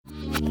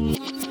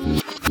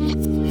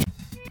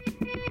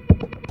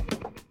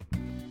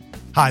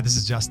Hi, this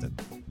is Justin.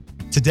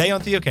 Today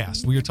on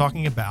Theocast, we are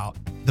talking about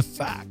the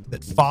fact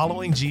that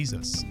following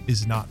Jesus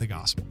is not the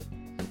gospel.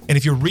 And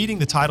if you're reading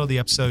the title of the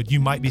episode, you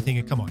might be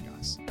thinking, come on,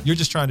 guys, you're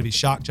just trying to be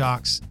shock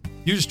jocks.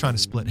 You're just trying to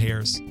split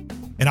hairs.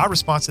 And our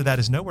response to that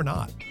is, no, we're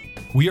not.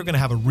 We are going to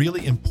have a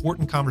really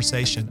important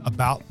conversation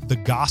about the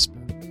gospel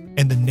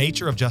and the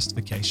nature of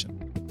justification.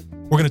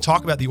 We're going to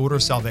talk about the order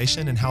of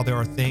salvation and how there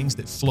are things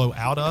that flow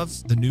out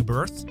of the new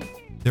birth.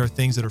 There are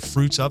things that are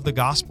fruits of the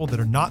gospel that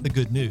are not the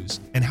good news,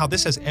 and how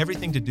this has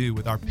everything to do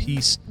with our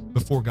peace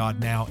before God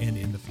now and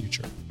in the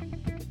future.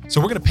 So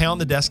we're going to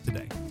pound the desk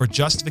today for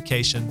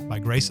justification by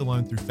grace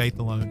alone, through faith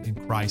alone, in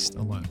Christ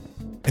alone.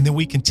 And then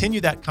we continue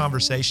that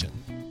conversation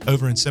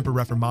over in Semper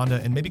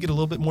Reformanda and maybe get a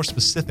little bit more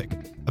specific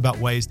about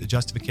ways that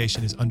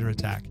justification is under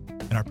attack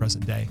in our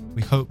present day.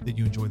 We hope that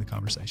you enjoy the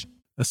conversation.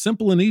 A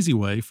simple and easy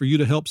way for you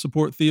to help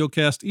support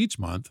Theocast each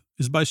month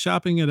is by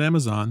shopping at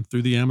Amazon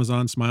through the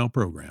Amazon Smile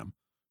program.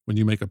 When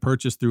you make a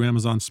purchase through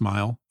Amazon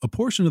Smile, a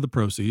portion of the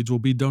proceeds will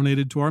be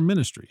donated to our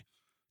ministry.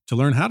 To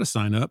learn how to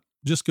sign up,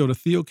 just go to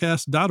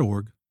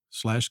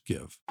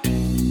theocast.org/give.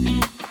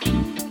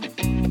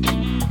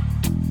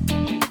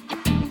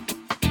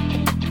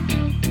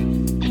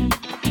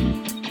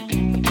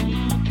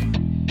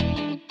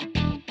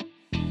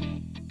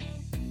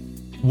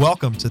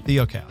 Welcome to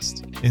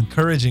Theocast,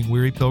 encouraging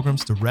weary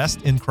pilgrims to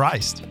rest in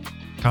Christ.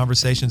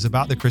 Conversations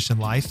about the Christian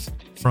life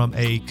from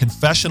a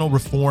confessional,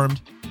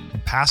 reformed,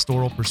 and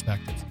pastoral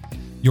perspective.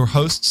 Your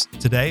hosts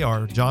today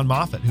are John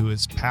Moffitt, who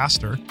is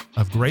pastor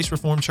of Grace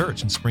Reformed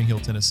Church in Spring Hill,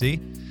 Tennessee,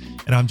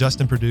 and I'm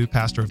Justin Perdue,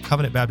 pastor of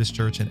Covenant Baptist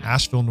Church in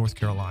Asheville, North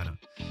Carolina.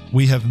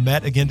 We have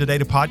met again today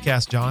to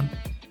podcast, John.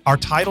 Our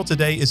title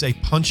today is a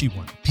punchy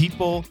one.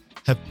 People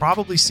have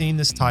probably seen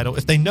this title.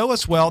 If they know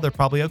us well, they're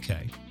probably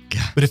okay.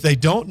 But if they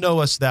don't know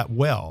us that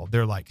well,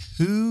 they're like,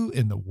 who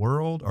in the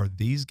world are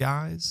these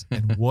guys?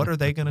 And what are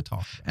they going to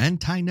talk about?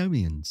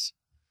 Antinomians.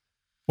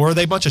 Or are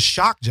they a bunch of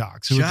shock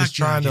jocks who are just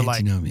trying to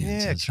like,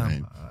 that's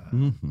right.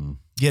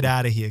 Get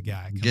out of here,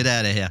 guy. Get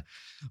out of here.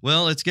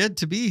 Well, it's good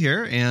to be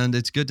here, and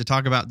it's good to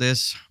talk about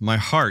this. My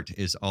heart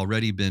has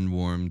already been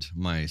warmed.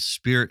 My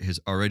spirit has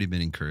already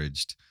been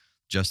encouraged.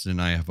 Justin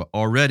and I have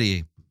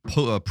already,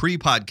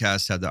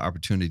 pre-podcast, had the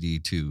opportunity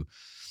to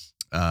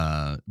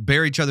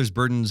bear each other's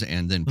burdens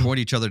and then point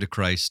each other to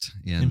Christ.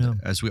 And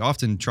Amen. As we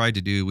often try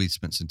to do, we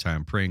spent some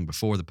time praying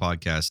before the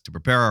podcast to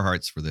prepare our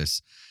hearts for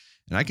this.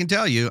 And I can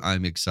tell you,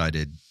 I'm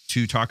excited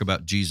to talk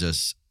about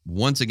Jesus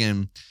once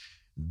again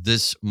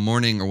this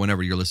morning or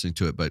whenever you're listening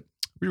to it, but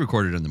we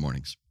record it in the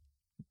mornings.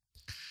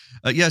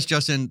 Yes,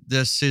 Justin,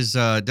 this is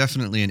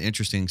definitely an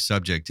interesting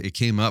subject. It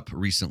came up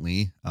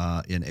recently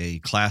in a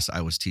class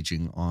I was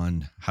teaching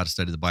on how to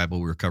study the Bible.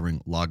 We were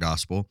covering Law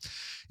Gospel.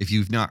 If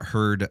you've not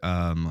heard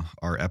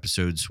our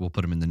episodes, we'll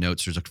put them in the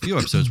notes. There's a few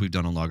episodes we've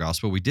done on Law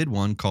Gospel. We did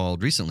one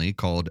recently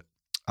called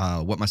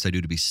What Must I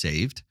Do to Be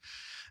Saved?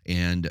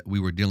 And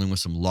we were dealing with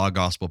some law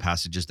gospel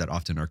passages that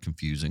often are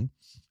confusing.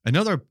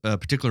 Another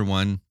particular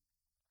one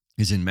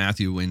is in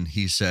Matthew when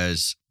he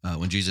says,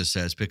 when Jesus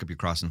says, pick up your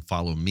cross and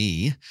follow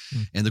me.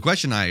 And the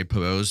question I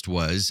posed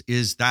was,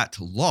 is that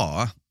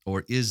law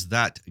or is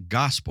that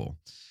gospel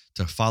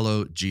to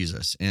follow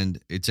Jesus?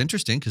 And it's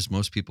interesting because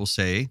most people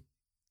say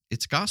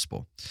it's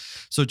gospel.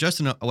 So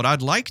Justin, what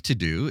I'd like to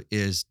do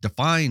is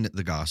define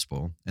the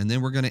gospel, and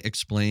then we're going to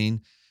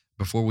explain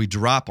before we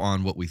drop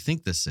on what we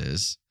think this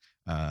is,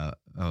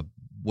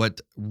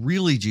 what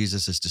really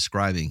Jesus is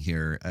describing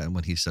here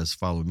when he says,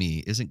 follow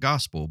me, isn't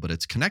gospel, but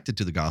it's connected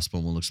to the gospel,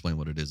 and we'll explain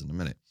what it is in a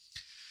minute.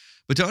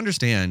 But to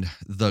understand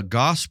the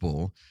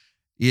gospel,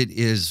 it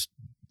is,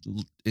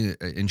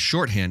 in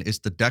shorthand, it's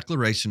the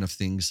declaration of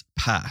things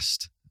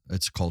past.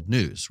 It's called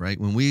news, right?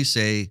 When we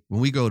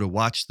go to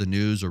watch the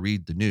news or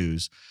read the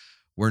news,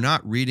 we're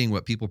not reading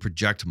what people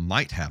project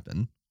might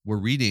happen. We're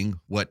reading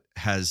what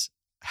has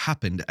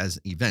happened as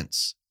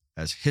events,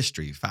 as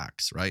history,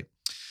 facts, right?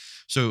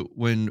 So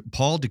when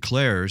Paul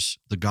declares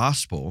the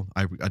gospel,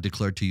 I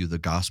declare to you the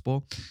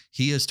gospel,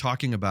 he is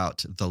talking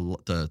about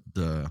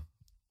the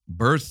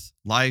birth,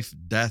 life,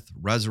 death,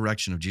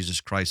 resurrection of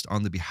Jesus Christ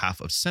on the behalf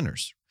of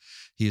sinners.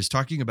 He is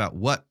talking about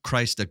what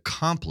Christ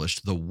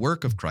accomplished, the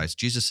work of Christ.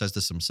 Jesus says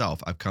this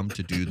himself, I've come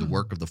to do the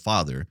work of the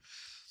Father.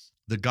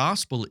 The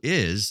gospel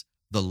is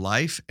the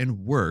life and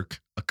work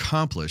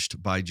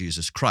accomplished by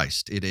Jesus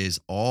Christ. It is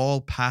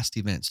all past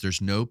events.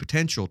 There's no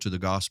potential to the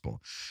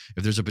gospel.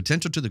 If there's a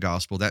potential to the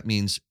gospel, that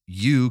means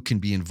you can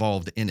be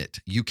involved in it.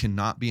 You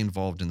cannot be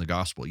involved in the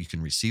gospel. You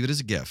can receive it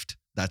as a gift.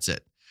 That's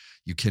it.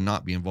 You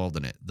cannot be involved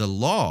in it. The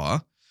law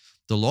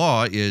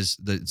is,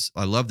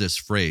 I love this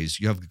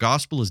phrase, you have the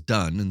gospel is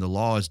done and the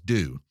law is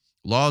due.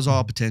 Law is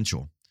all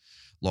potential.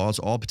 Law is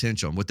all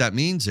potential. And what that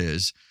means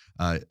is,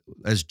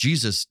 as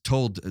Jesus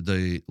told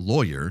the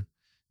lawyer,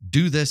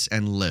 do this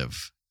and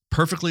live.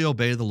 Perfectly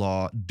obey the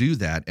law, do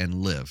that and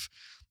live.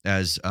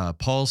 As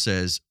Paul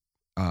says,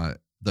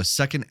 the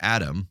second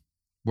Adam,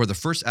 where the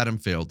first Adam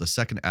failed, the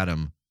second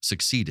Adam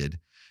succeeded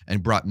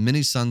and brought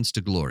many sons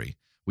to glory.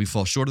 We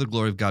fall short of the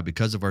glory of God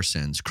because of our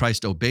sins.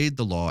 Christ obeyed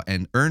the law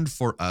and earned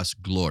for us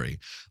glory.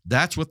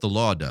 That's what the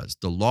law does.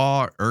 The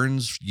law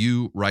earns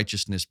you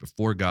righteousness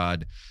before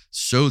God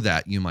so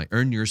that you might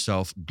earn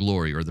yourself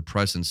glory or the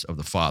presence of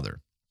the Father.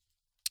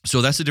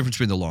 So that's the difference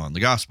between the law and the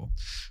gospel.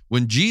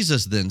 When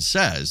Jesus then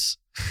says,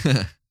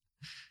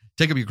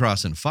 take up your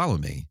cross and follow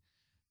me,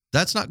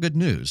 that's not good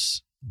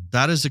news.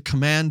 That is a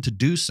command to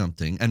do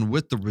something. And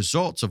with the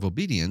results of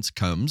obedience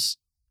comes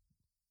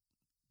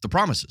the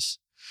promises.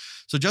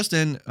 So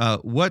Justin,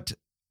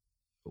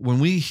 when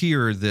we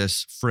hear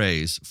this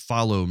phrase,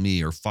 follow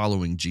me or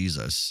following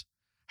Jesus,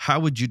 how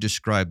would you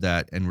describe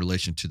that in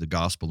relation to the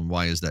gospel, and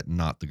why is that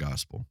not the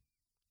gospel?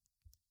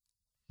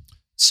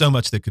 So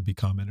much that could be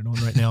commented on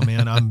right now,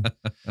 man. I'm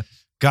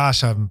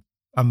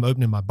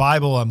opening my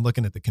Bible. I'm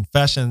looking at the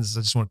confessions.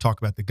 I just want to talk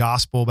about the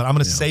gospel, but I'm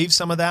going to save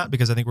some of that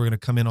because I think we're going to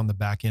come in on the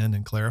back end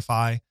and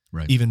clarify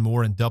even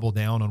more and double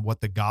down on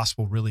what the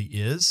gospel really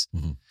is.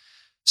 Mm-hmm.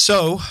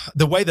 So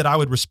the way that I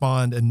would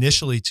respond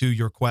initially to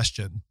your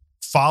question,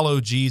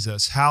 follow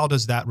Jesus, how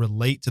does that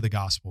relate to the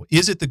gospel?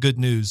 Is it the good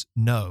news?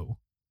 No.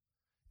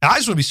 And I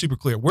just want to be super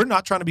clear. We're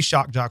not trying to be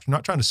shock jocks. We're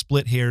not trying to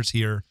split hairs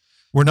here.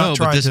 We're not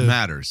trying but this to.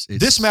 Matters.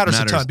 This matters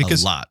a ton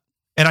because a lot.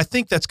 And I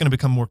think that's going to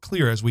become more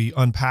clear as we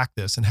unpack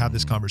this and have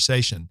this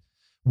conversation.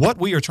 What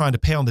we are trying to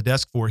pound the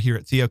desk for here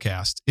at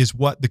Theocast is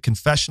what the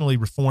confessionally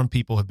reformed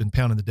people have been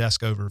pounding the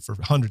desk over for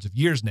hundreds of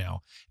years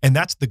now. And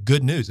that's the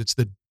good news. It's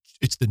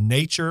the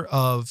nature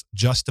of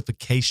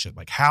justification.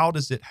 Like, how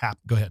does it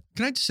happen? Go ahead.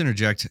 Can I just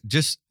interject?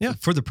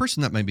 For the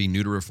person that might be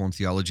new to Reformed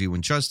theology,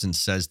 when Justin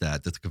says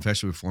that the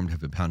confessionally reformed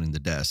have been pounding the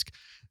desk,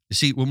 you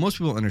see, what most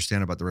people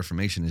understand about the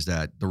Reformation is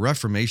that the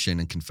Reformation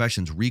and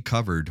confessions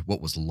recovered what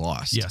was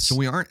lost. Yes. So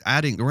we're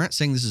not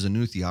saying this is a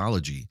new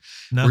theology.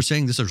 No. We're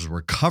saying this is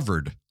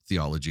recovered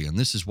theology, and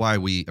this is why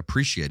we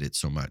appreciate it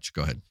so much.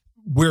 Go ahead.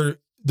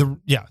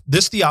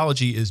 This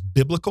theology is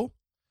biblical,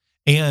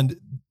 and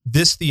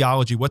this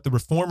theology, what the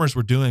reformers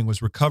were doing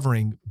was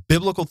recovering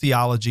biblical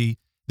theology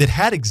that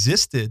had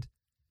existed,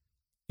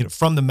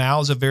 from the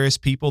mouths of various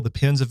people, the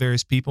pens of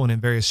various people, and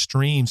in various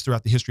streams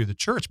throughout the history of the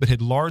church, but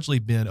had largely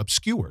been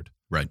obscured.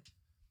 Right.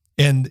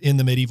 And in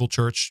the medieval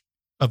church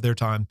of their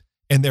time,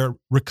 and they're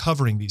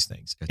recovering these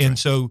things.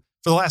 So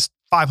for the last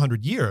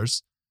 500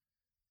 years,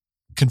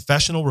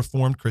 confessional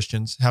Reformed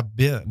Christians have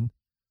been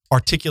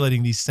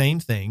articulating these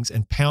same things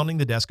and pounding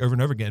the desk over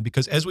and over again,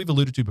 because as we've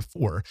alluded to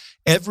before,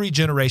 every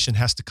generation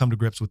has to come to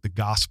grips with the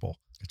gospel.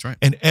 That's right.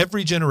 And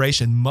every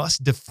generation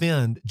must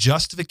defend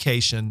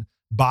justification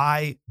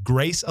by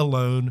grace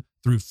alone,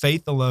 through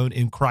faith alone,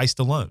 in Christ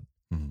alone,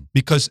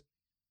 because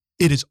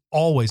it is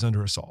always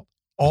under assault,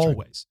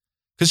 always.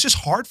 Because it's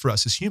just hard for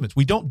us as humans.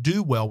 We don't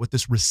do well with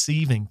this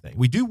receiving thing.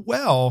 We do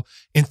well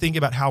in thinking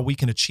about how we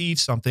can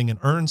achieve something and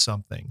earn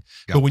something.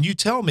 But when you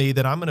tell me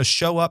that I'm going to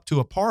show up to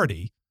a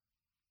party,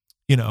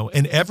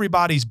 and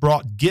everybody's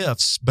brought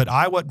gifts, but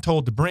I wasn't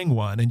told to bring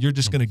one, and you're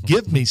just going to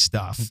give me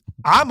stuff,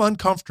 I'm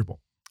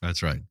uncomfortable.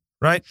 That's right.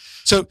 Right?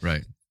 So,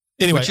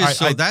 anyway,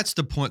 that's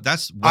the point.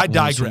 That's what I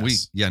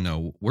digress.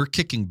 We're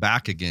kicking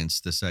back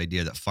against this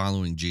idea that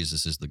following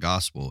Jesus is the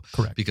gospel.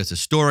 Correct. Because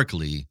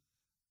historically,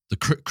 the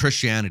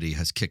Christianity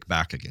has kicked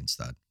back against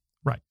that.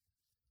 Right.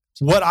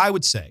 What I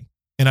would say,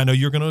 and I know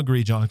you're going to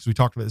agree, John, because we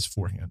talked about this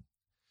beforehand.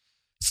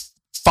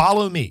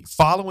 Follow me.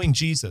 Following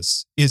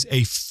Jesus is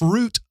a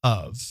fruit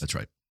of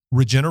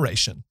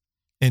regeneration.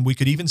 And we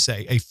could even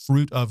say a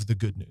fruit of the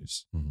good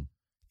news. Mm-hmm.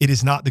 It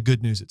is not the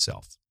good news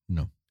itself.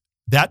 No.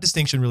 That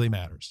distinction really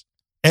matters.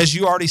 As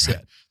you already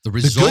said, the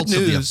results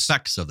of the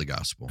effects of the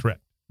gospel.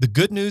 Correct. The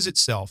good news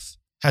itself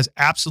has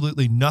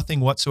absolutely nothing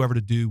whatsoever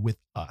to do with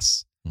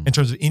us in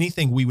terms of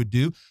anything we would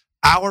do.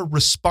 Our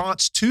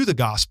response to the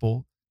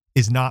gospel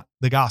is not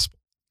the gospel.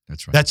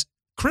 That's right. That's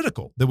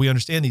critical that we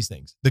understand these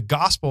things. The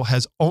gospel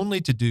has only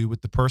to do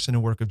with the person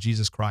and work of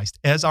Jesus Christ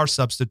as our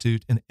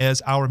substitute and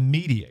as our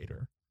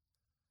mediator.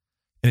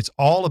 And it's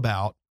all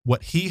about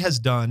what he has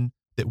done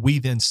that we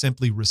then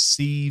simply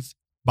receive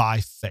by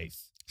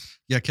faith.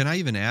 Yeah, can I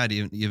even add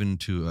even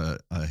to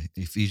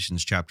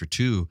Ephesians chapter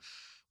 2,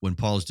 when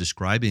Paul is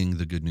describing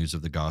the good news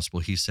of the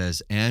gospel, he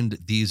says, and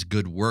these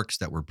good works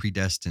that were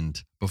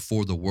predestined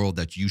before the world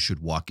that you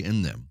should walk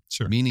in them.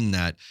 Sure. Meaning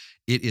that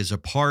it is a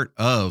part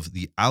of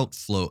the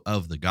outflow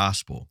of the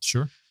gospel.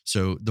 Sure.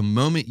 So the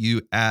moment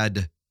you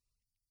add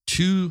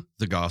to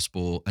the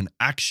gospel an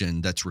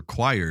action that's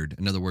required,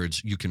 in other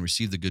words, you can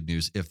receive the good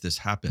news if this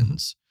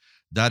happens,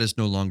 that is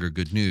no longer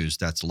good news,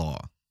 that's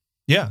law.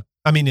 Yeah.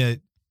 I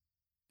mean,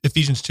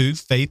 Ephesians 2,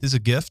 faith is a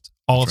gift.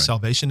 All of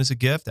salvation is a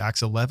gift.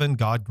 Acts 11,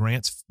 God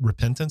grants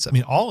repentance. I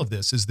mean, all of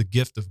this is the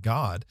gift of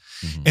God.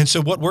 Mm-hmm. And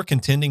so what we're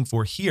contending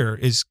for here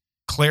is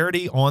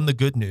clarity on the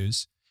good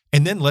news.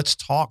 And then let's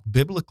talk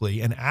biblically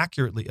and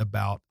accurately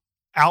about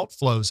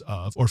outflows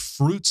of or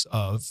fruits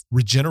of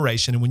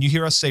regeneration. And when you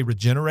hear us say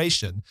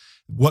regeneration,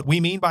 what we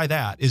mean by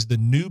that is the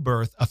new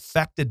birth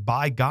affected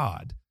by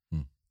God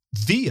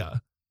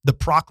via the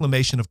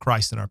proclamation of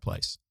Christ in our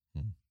place.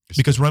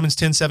 Because Romans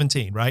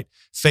 10:17, right?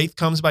 Faith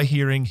comes by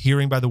hearing,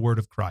 hearing by the word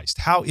of Christ.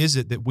 How is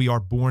it that we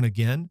are born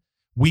again?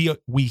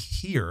 we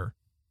hear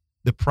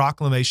the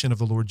proclamation of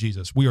the Lord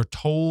Jesus. We are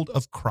told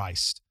of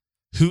Christ,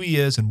 who he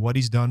is and what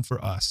he's done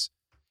for us.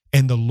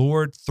 And the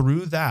Lord,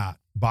 through that,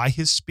 by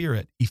his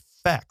Spirit,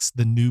 effects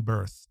the new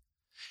birth.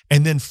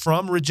 And then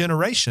from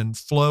regeneration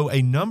flow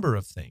a number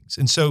of things.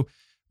 And so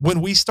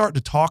when we start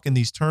to talk in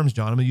these terms,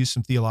 John, I'm going to use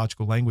some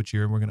theological language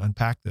here, and we're going to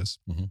unpack this.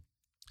 Mm-hmm.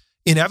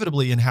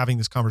 Inevitably, in having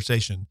this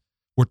conversation,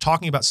 we're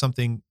talking about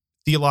something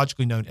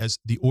theologically known as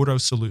the Ordo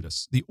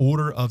Salutis, the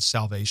order of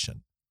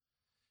salvation.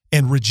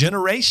 And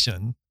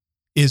regeneration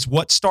is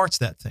what starts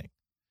that thing.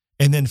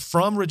 And then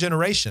from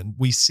regeneration,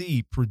 we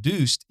see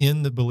produced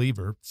in the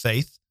believer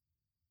faith,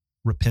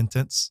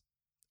 repentance,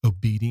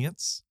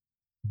 obedience,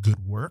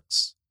 good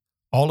works,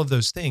 all of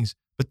those things,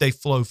 but they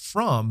flow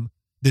from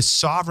this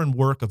sovereign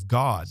work of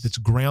God that's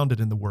grounded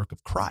in the work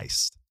of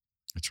Christ.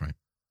 That's right.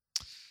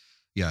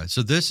 Yeah.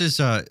 So this is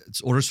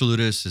it's Ordo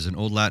Salutis is an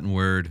old Latin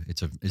word.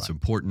 It's Right.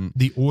 important.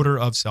 The order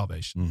of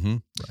salvation, Mm-hmm.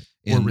 right?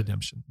 Or And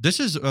redemption. this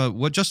is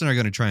what Justin and I are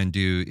going to try and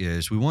do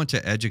is we want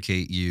to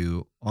educate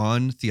you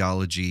on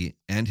theology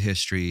and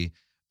history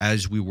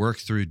as we work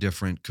through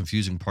different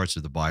confusing parts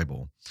of the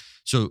Bible.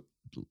 So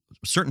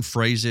certain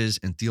phrases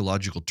and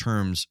theological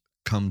terms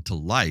come to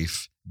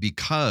life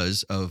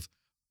because of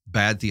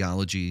bad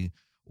theology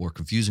or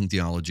confusing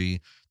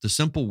theology. The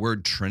simple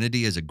word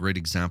Trinity is a great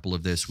example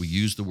of this. We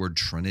use the word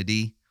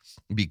Trinity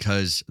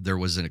because there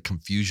was a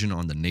confusion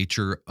on the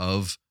nature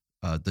of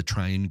the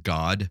triune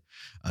God.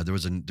 There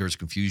was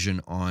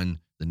confusion on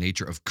the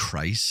nature of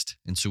Christ,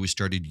 and so we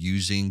started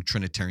using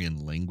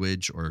Trinitarian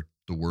language, or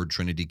the word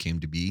Trinity came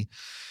to be.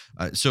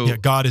 Yeah,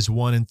 God is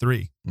one and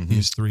three. Mhm. He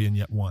is three and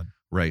yet one.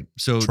 Right.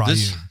 So Triune.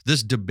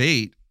 this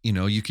debate,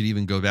 you could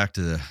even go back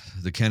to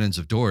the canons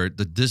of Dort.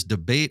 This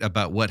debate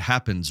about what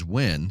happens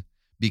when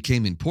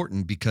became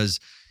important because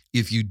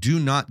if you do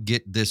not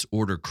get this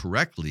order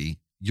correctly,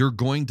 you're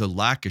going to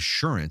lack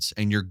assurance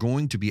and you're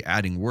going to be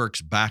adding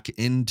works back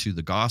into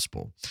the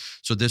gospel.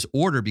 So this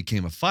order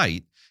became a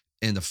fight,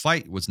 and the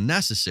fight was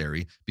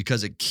necessary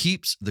because it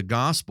keeps the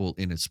gospel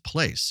in its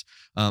place.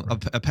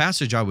 A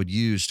passage I would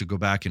use to go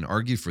back and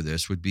argue for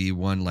this would be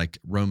one like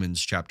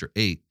Romans chapter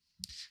 8.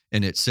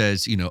 And it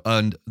says,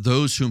 and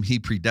those whom he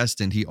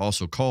predestined, he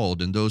also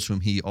called, and those whom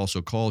he also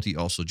called, he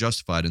also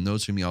justified, and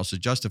those whom he also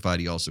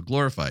justified, he also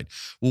glorified.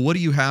 Well, what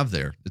do you have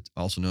there? It's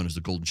also known as the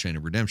golden chain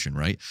of redemption,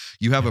 right?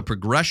 You have a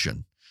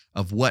progression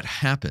of what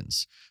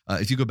happens.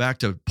 If you go back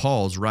to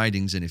Paul's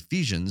writings in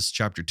Ephesians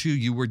chapter 2,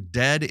 you were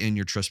dead in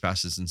your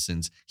trespasses and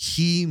sins.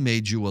 He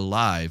made you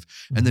alive.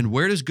 And then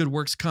where does good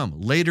works come?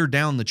 Later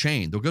down the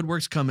chain. The good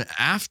works come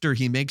after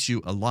he makes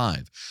you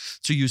alive.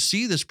 So you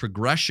see this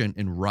progression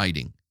in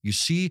writing. You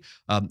see,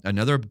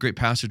 another great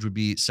passage would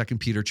be 2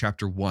 Peter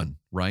chapter 1,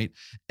 right?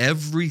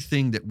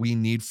 Everything that we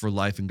need for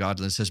life and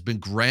godliness has been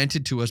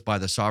granted to us by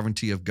the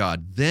sovereignty of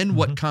God. Then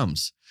what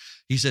comes?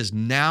 He says,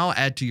 now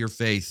add to your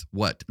faith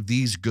what?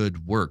 These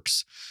good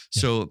works.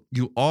 Yeah. So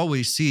you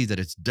always see that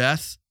it's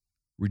death,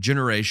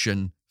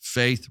 regeneration,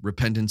 faith,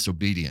 repentance,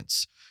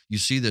 obedience. You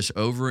see this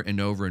over and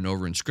over and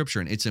over in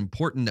Scripture, and it's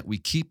important that we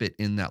keep it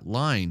in that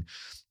line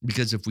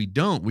because if we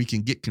don't, we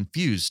can get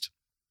confused.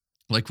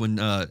 Like when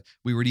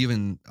we were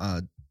even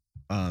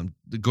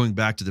going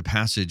back to the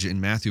passage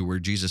in Matthew where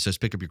Jesus says,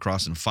 pick up your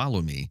cross and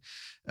follow me,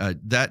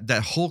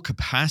 that whole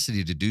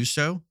capacity to do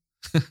so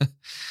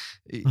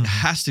it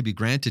has to be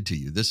granted to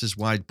you. This is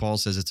why Paul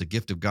says it's a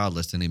gift of God,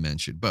 lest any man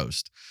should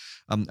boast.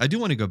 I do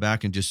want to go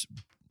back and just,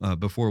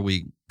 before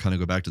we kind of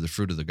go back to the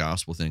fruit of the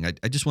gospel thing,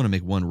 I just want to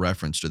make one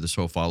reference to this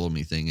whole follow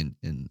me thing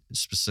and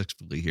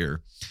specifically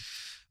here.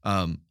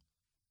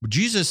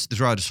 Jesus,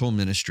 throughout his whole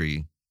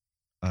ministry,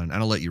 and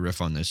I'll let you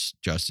riff on this,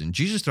 Justin.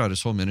 Jesus, throughout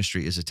his whole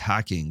ministry, is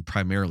attacking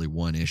primarily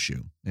one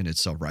issue, and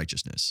it's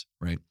self-righteousness,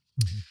 right?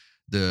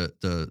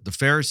 Mm-hmm. The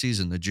Pharisees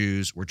and the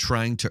Jews were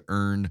trying to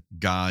earn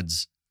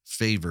God's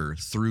favor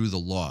through the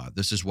law.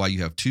 This is why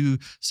you have two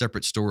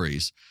separate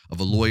stories of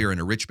a lawyer and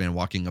a rich man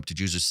walking up to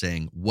Jesus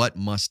saying, "What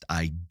must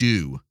I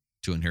do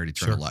to inherit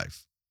eternal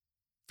life?"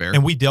 Fair?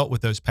 And we dealt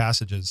with those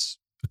passages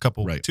a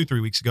couple,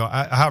 2-3 weeks ago,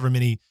 however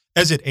many,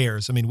 as it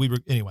airs. I mean,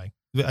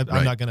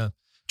 I'm not going to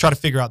try to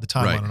figure out the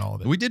timeline on all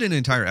of it. We did an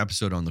entire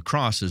episode on the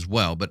cross as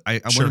well, but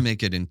I want to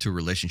make it into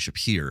relationship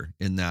here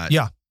in that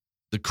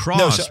the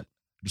cross.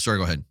 Sorry,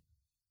 go ahead.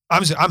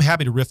 I'm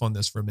happy to riff on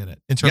this for a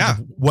minute in terms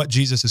of what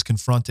Jesus is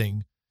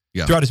confronting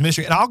throughout his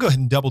ministry. And I'll go ahead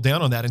and double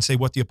down on that and say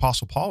what the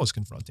Apostle Paul is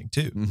confronting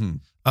too.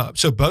 Mm-hmm.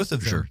 So both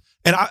of them. Sure.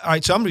 And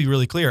so I'm going to be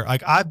really clear.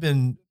 Like I've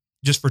been,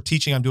 just for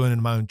teaching I'm doing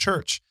in my own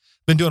church,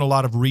 been doing a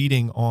lot of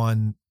reading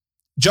on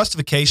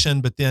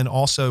justification, but then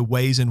also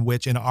ways in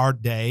which in our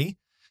day,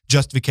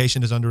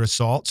 justification is under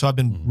assault. So I've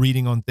been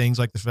reading on things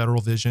like the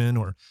Federal Vision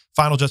or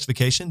Final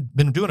Justification,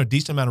 been doing a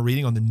decent amount of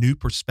reading on the new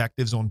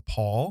perspectives on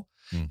Paul.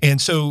 And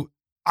so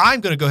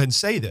I'm going to go ahead and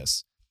say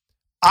this.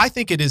 I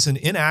think it is an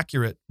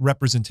inaccurate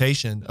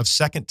representation of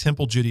Second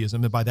Temple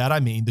Judaism. And by that,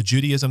 I mean the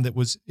Judaism that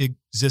was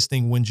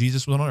existing when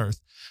Jesus was on earth.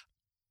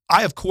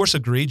 I, of course,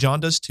 agree,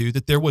 John does too,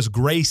 that there was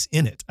grace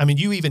in it. I mean,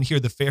 you even hear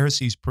the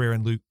Pharisees' prayer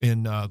in Luke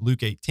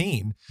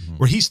 18,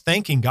 where he's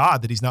thanking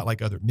God that he's not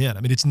like other men.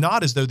 I mean, it's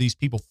not as though these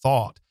people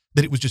thought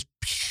that it was just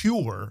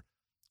pure,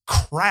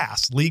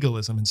 crass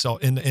legalism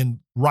and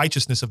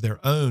righteousness of their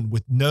own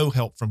with no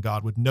help from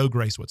God, with no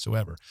grace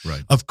whatsoever.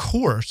 Right. Of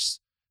course,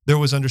 there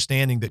was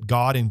understanding that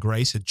God in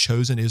grace had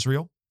chosen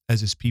Israel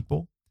as his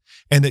people,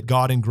 and that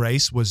God in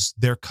grace was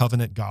their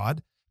covenant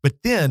God.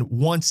 But then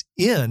once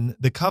in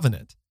the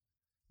covenant,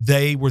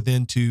 they were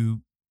then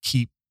to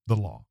keep the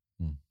law.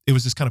 It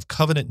was this kind of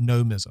covenant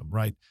nomism,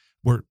 right?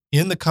 We're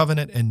in the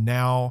covenant, and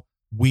now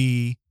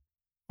we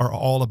are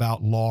all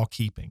about law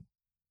keeping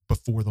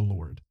before the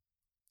Lord.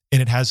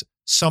 And it has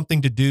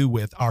something to do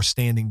with our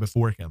standing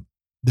before him,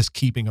 this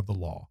keeping of the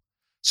law.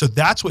 So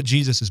that's what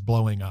Jesus is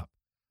blowing up.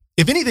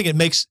 If anything, it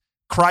makes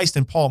Christ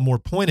and Paul more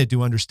pointed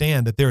to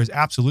understand that there is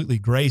absolutely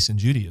grace in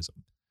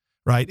Judaism,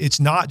 right? It's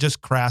not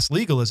just crass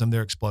legalism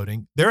they're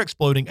exploding. They're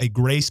exploding a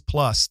grace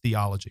plus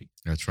theology.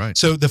 That's right.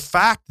 So the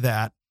fact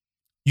that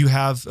you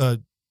have a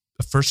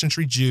first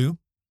century Jew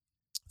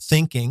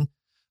thinking,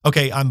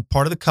 okay, I'm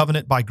part of the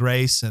covenant by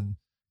grace, and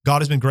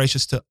God has been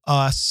gracious to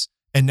us,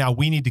 and now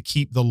we need to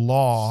keep the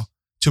law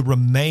to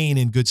remain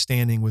in good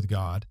standing with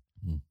God.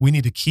 We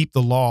need to keep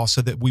the law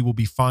so that we will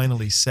be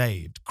finally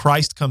saved.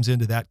 Christ comes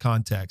into that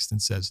context and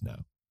says, no,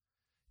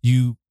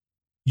 you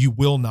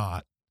will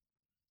not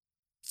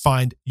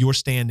find your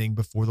standing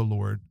before the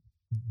Lord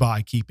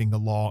by keeping the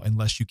law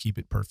unless you keep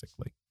it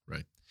perfectly.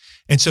 Right.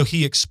 And so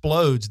he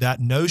explodes that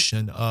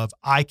notion of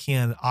I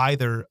can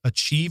either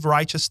achieve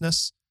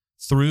righteousness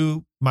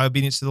through my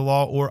obedience to the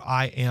law, or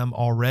I am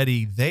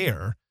already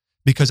there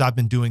because I've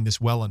been doing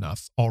this well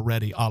enough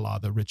already, a la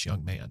the rich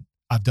young man.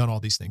 I've done all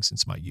these things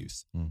since my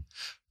youth.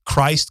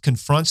 Christ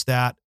confronts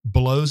that,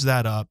 blows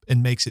that up,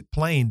 and makes it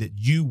plain that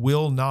you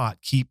will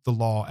not keep the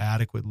law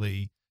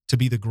adequately to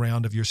be the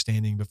ground of your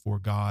standing before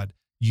God.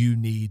 You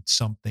need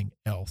something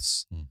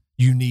else.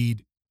 You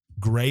need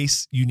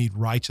grace. You need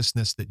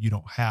righteousness that you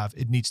don't have.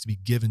 It needs to be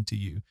given to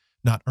you,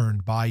 not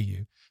earned by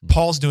you.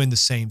 Paul's doing the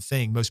same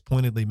thing, most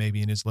pointedly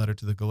maybe in his letter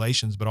to the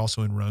Galatians, but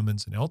also in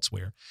Romans and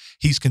elsewhere.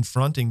 He's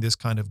confronting this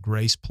kind of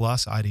grace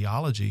plus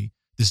ideology,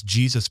 this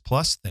Jesus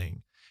plus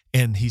thing.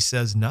 And he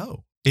says,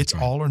 no, it's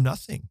all or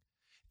nothing.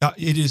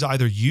 It is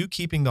either you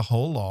keeping the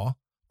whole law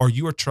or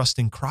you are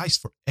trusting Christ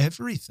for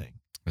everything.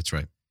 That's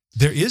right.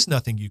 There is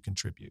nothing you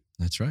contribute.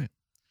 That's right.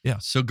 Yeah.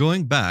 So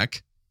going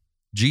back,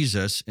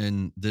 Jesus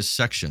in this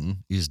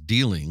section is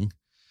dealing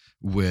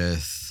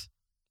with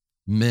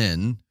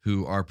men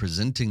who are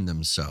presenting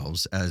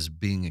themselves as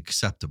being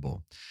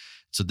acceptable.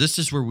 So this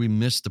is where we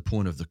miss the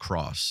point of the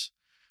cross.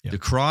 Yeah. The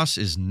cross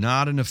is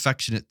not an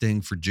affectionate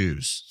thing for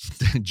Jews.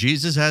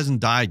 Jesus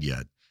hasn't died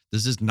yet.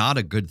 This is not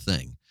a good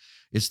thing.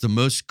 It's the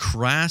most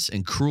crass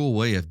and cruel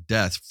way of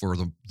death for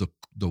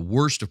the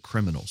worst of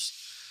criminals.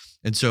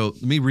 And so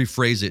let me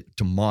rephrase it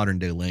to modern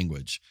day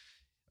language.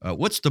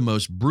 What's the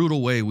most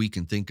brutal way we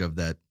can think of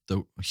that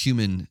the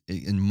human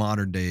in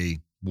modern day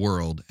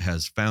world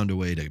has found a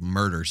way to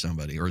murder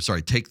somebody, or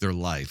take their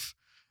life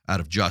out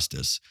of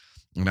justice?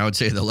 And I would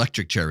say the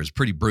electric chair is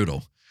pretty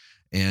brutal.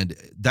 And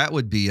that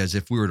would be as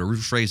if we were to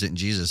rephrase it, and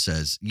Jesus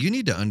says, you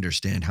need to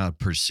understand how to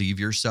perceive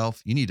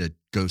yourself. You need to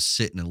go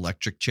sit in an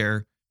electric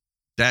chair.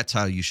 That's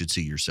how you should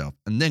see yourself,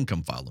 and then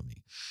come follow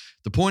me.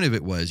 The point of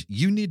it was,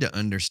 you need to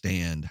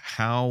understand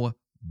how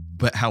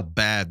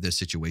bad this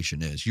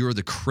situation is. You're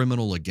the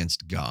criminal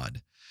against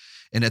God.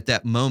 And at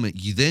that moment,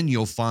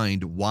 you'll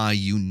find why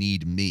you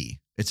need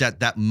me. It's at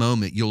that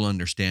moment you'll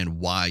understand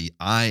why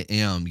I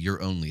am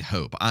your only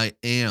hope. I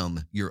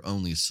am your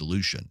only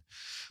solution.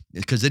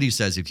 Because then he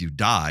says, if you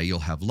die, you'll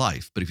have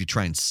life. But if you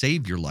try and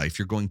save your life,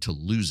 you're going to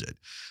lose it.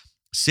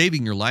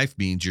 Saving your life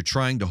means you're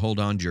trying to hold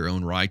on to your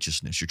own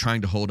righteousness. You're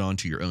trying to hold on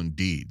to your own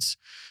deeds.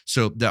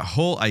 So that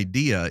whole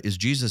idea is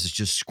Jesus is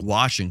just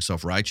squashing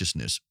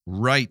self-righteousness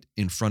right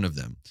in front of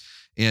them.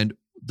 And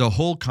the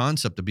whole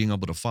concept of being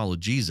able to follow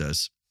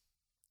Jesus,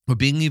 or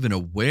being even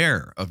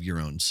aware of your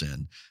own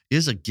sin,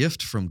 is a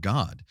gift from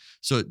God.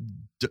 So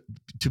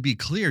to be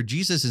clear,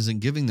 Jesus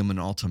isn't giving them an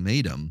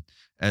ultimatum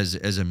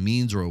as a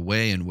means or a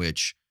way in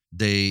which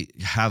they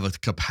have a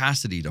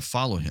capacity to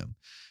follow him.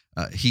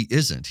 He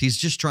isn't. He's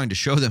just trying to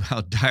show them how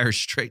dire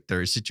straight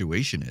their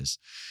situation is.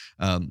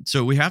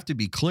 So we have to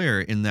be clear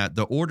in that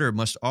the order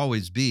must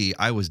always be,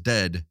 I was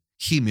dead,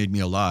 he made me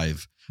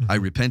alive. I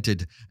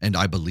repented and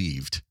I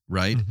believed,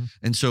 right?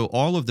 And so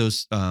all of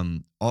those,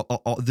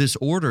 this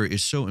order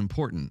is so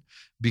important,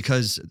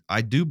 because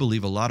I do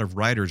believe a lot of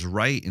writers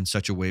write in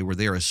such a way where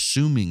they are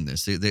assuming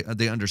this.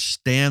 They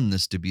understand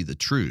this to be the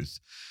truth.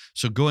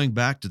 So going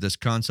back to this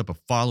concept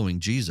of following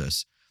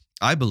Jesus,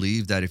 I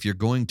believe that if you're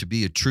going to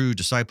be a true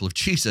disciple of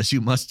Jesus, you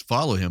must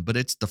follow him, but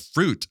it's the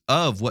fruit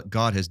of what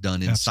God has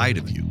done inside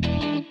of you.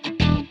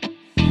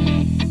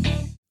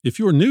 If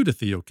you're new to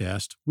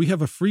Theocast, we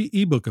have a free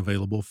ebook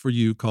available for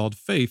you called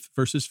Faith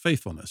versus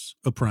Faithfulness,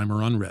 a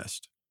primer on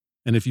rest.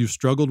 And if you've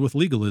struggled with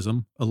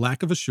legalism, a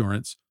lack of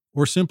assurance,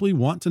 or simply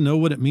want to know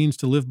what it means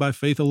to live by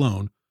faith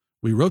alone,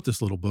 we wrote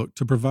this little book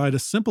to provide a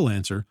simple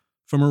answer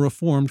from a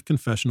Reformed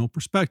confessional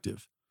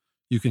perspective.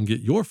 You can get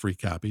your free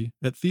copy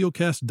at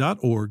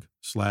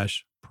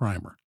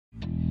theocast.org/primer.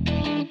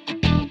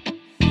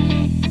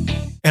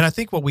 And I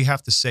think what we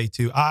have to say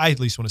too, I at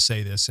least want to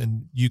say this,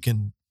 and you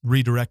can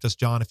redirect us,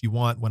 John, if you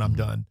want when I'm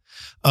done.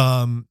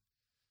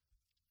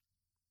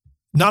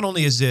 Not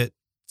only is it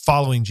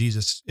following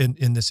Jesus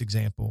in this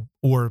example,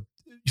 or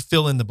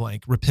fill in the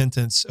blank,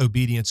 repentance,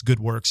 obedience, good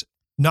works,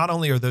 not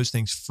only are those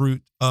things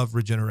fruit of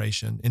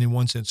regeneration, and in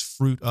one sense,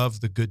 fruit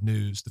of the good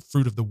news, the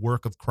fruit of the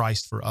work of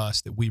Christ for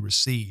us that we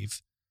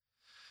receive.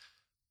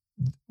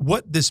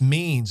 What this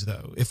means,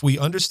 though, if we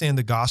understand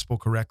the gospel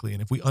correctly,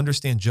 and if we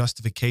understand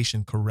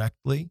justification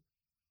correctly,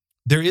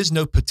 there is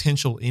no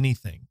potential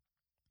anything.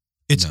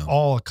 It's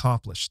all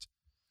accomplished.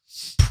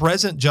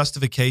 Present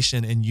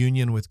justification and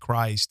union with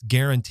Christ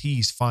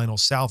guarantees final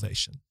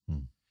salvation.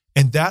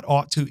 And that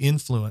ought to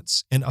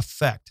influence and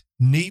affect,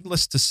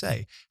 needless to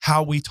say,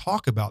 how we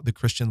talk about the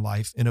Christian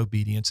life and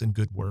obedience and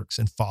good works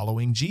and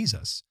following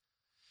Jesus.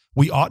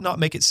 We ought not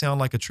make it sound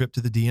like a trip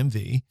to the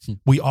DMV.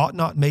 We ought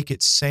not make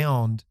it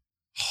sound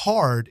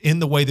hard in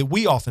the way that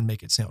we often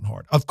make it sound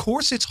hard. Of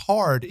course, it's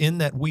hard in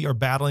that we are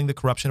battling the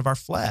corruption of our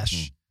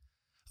flesh.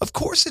 Of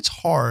course, it's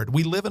hard.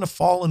 We live in a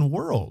fallen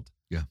world.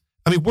 Yeah.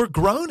 I mean, we're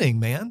groaning,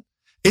 man.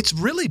 It's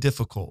really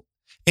difficult.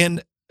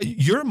 And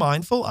you're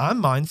mindful, I'm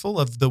mindful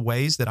of the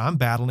ways that I'm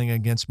battling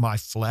against my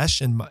flesh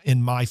and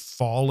in my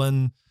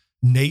fallen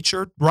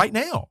nature right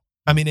now.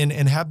 I mean,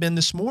 and have been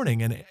this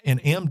morning and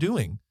am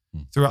doing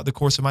throughout the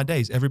course of my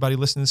days. Everybody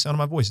listening to the sound of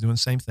my voice doing the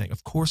same thing.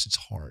 Of course, it's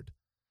hard.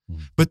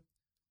 But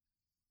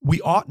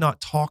we ought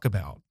not talk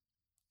about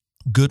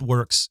good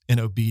works and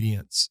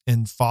obedience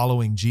and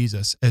following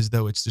Jesus as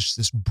though it's just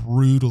this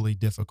brutally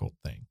difficult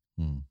thing.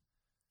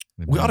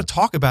 We ought to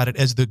talk about it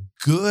as the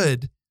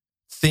good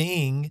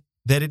thing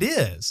that it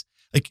is.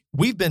 Like,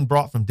 we've been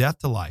brought from death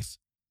to life.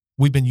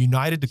 We've been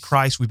united to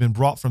Christ. We've been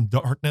brought from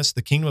darkness,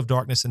 the kingdom of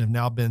darkness, and have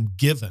now been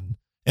given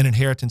an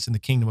inheritance in the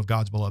kingdom of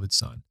God's beloved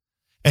Son.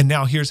 And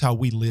now here's how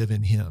we live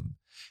in him.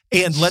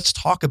 And let's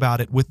talk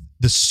about it with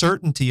the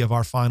certainty of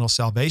our final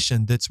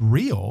salvation that's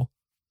real.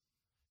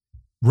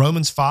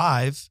 Romans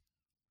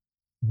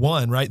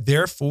 5:1, right?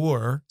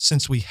 Therefore,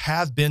 since we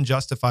have been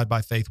justified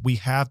by faith, we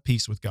have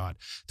peace with God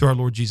through our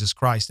Lord Jesus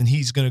Christ. And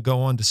he's going to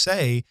go on to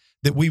say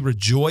that we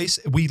rejoice,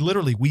 we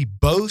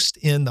boast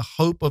in the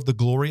hope of the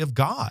glory of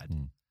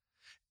God.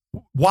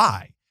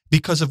 Why?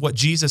 Because of what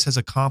Jesus has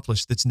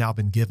accomplished that's now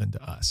been given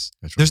to us.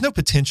 That's right. There's no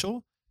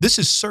potential. This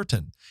is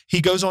certain.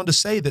 He goes on to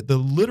say that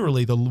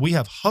we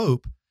have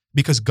hope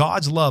because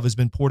God's love has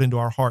been poured into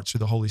our hearts through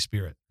the Holy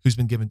Spirit who's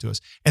been given to us.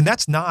 And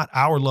that's not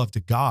our love to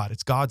God.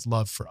 It's God's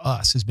love for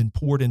us has been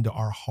poured into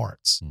our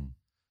hearts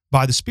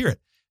by the Spirit.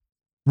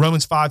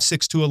 Romans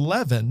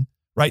 5:6-11,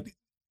 right?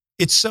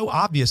 It's so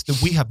obvious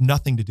that we have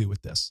nothing to do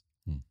with this.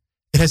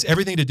 It has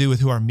everything to do with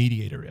who our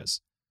mediator is.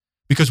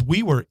 Because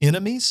we were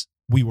enemies,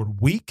 we were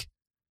weak,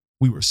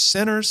 we were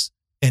sinners,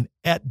 and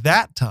at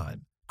that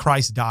time,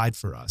 Christ died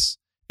for us.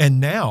 And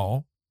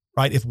now,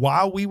 right, if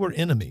while we were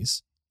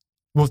enemies,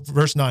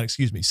 verse 9,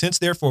 since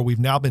therefore we've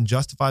now been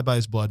justified by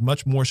his blood,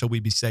 much more shall we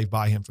be saved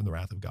by him from the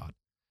wrath of God.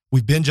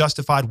 We've been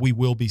justified, we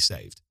will be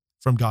saved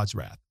from God's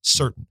wrath,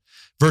 certain.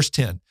 Verse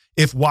 10,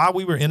 if while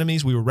we were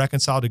enemies, we were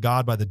reconciled to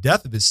God by the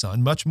death of his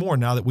Son, much more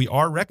now that we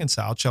are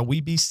reconciled, shall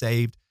we be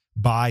saved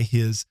by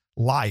his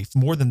life.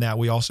 More than that,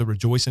 we also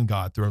rejoice in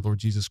God through our Lord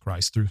Jesus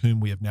Christ, through whom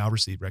we have now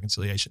received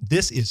reconciliation.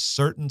 This is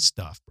certain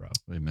stuff, bro.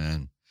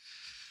 Amen.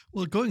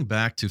 Well, going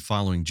back to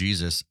following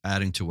Jesus,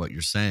 adding to what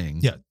you're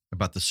saying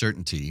about the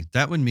certainty,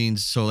 that would mean,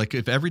 so like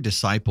if every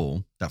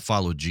disciple that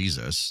followed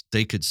Jesus,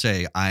 they could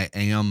say, I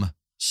am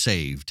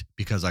saved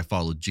because I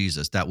followed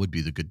Jesus, that would be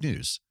the good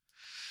news.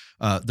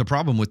 The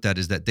problem with that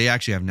is that they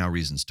actually have now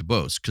reasons to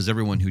boast, because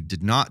everyone who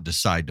did not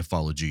decide to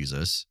follow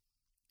Jesus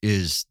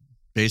is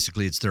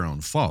basically, it's their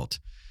own fault.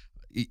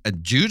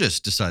 Judas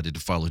decided to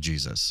follow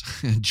Jesus.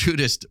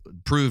 Judas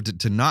proved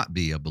to not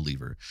be a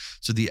believer.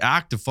 So the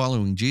act of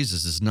following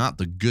Jesus is not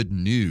the good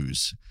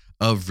news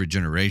of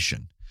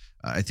regeneration.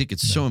 I think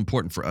it's so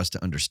important for us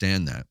to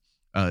understand that.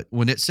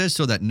 When it says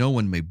so that no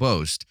one may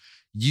boast,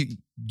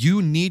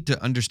 you need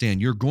to understand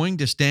you're going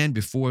to stand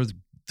before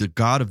the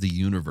God of the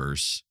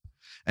universe.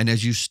 And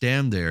as you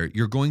stand there,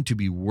 you're going to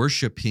be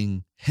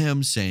worshiping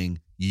him, saying,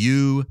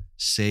 you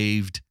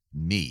saved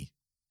me.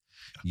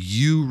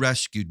 You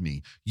rescued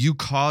me. You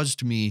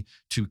caused me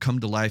to come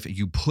to life.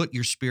 You put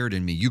your spirit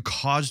in me. You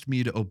caused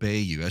me to obey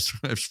you. As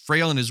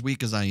frail and as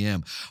weak as I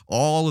am,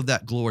 all of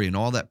that glory and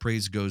all that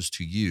praise goes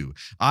to you.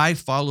 I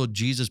followed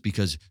Jesus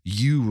because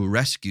you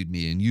rescued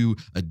me and you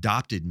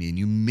adopted me and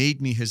you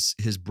made me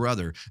his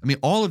brother. I mean,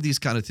 all of these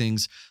kind of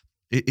things.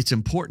 It's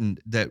important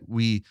that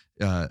we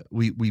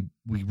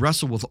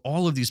wrestle with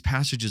all of these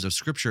passages of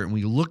Scripture and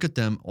we look at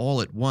them all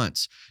at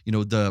once. You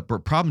know, the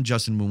problem,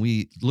 Justin, when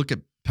we look at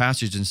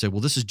passage and say,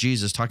 well, this is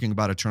Jesus talking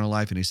about eternal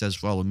life and he says,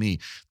 follow me.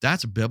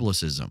 That's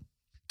biblicism.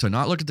 To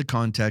not look at the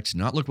context,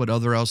 not look what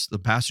other else the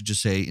passages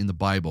say in the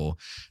Bible,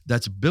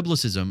 that's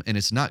biblicism and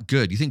it's not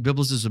good. You think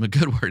biblicism is a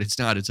good word. It's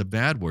not. It's a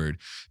bad word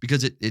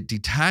because it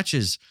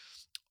detaches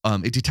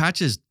It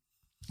detaches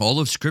all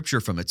of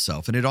Scripture from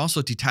itself, and it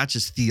also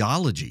detaches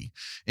theology.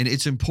 And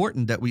it's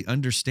important that we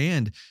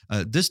understand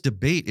this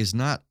debate is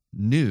not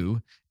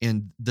new,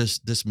 and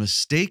this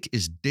mistake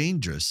is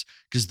dangerous,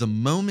 because the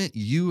moment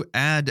you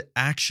add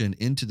action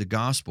into the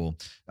gospel,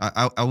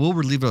 I will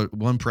relieve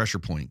one pressure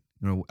point.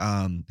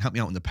 Help me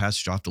out in the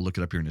passage. I'll have to look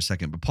it up here in a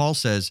second. But Paul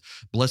says,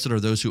 "Blessed are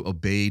those who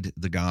obeyed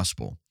the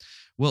gospel."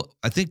 Well,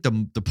 I think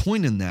the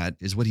point in that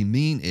is what he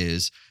mean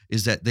is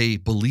that they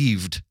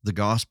believed the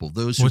gospel.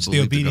 Those who What's the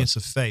believed obedience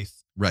of faith?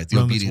 Right, the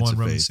Romans obedience 1, of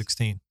Romans faith.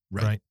 16.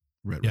 Right.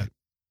 Yeah.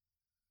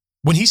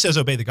 When he says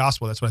obey the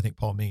gospel, that's what I think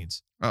Paul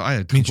means. Oh, I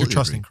It means you're completely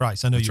trusting agree.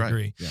 Christ. I know That's you right.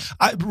 agree.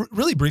 Yeah.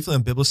 Really briefly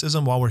on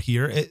biblicism while we're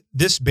here,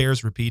 this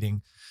bears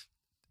repeating.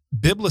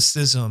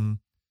 Biblicism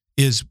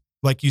is,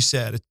 like you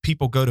said,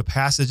 people go to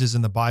passages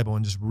in the Bible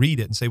and just read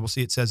it and say, well,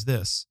 see, it says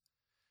this.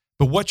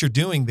 But what you're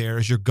doing there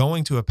is you're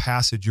going to a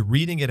passage, you're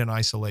reading it in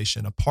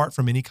isolation, apart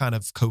from any kind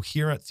of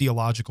coherent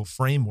theological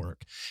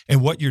framework.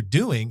 And what you're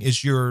doing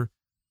is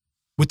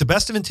with the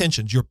best of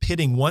intentions, you're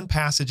pitting one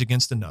passage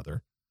against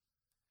another,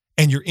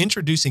 and you're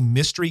introducing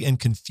mystery and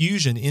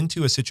confusion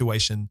into a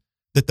situation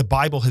that the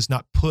Bible has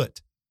not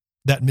put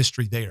that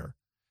mystery there.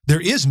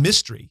 There is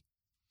mystery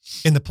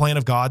in the plan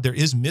of God. There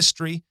is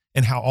mystery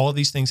in how all of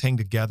these things hang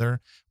together.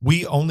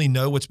 We only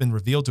know what's been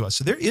revealed to us.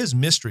 So there is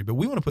mystery, but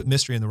we want to put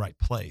mystery in the right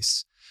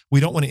place. We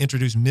don't want to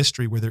introduce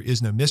mystery where there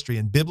is no mystery.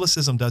 And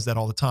biblicism does that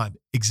all the time.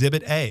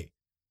 Exhibit A,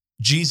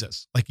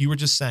 Jesus, like you were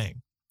just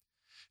saying.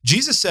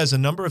 Jesus says a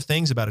number of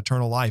things about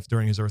eternal life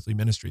during his earthly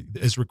ministry,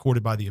 as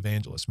recorded by the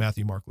evangelists,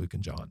 Matthew, Mark, Luke,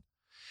 and John.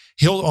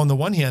 He'll, on the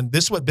one hand,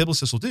 this is what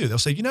biblicists will do. They'll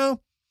say,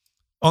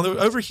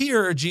 over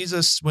here,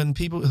 Jesus, when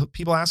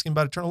people ask him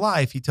about eternal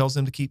life, he tells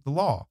them to keep the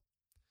law.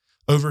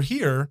 Over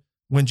here,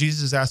 when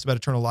Jesus is asked about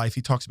eternal life,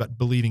 he talks about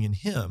believing in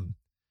him.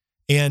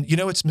 And,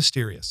 it's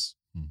mysterious.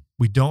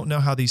 We don't know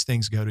how these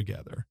things go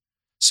together.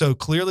 So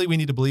clearly we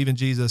need to believe in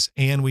Jesus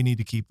and we need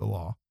to keep the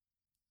law.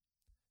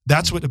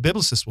 That's what a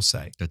biblicist will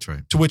say. That's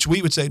right. To which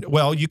we would say,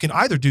 well, you can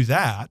either do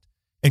that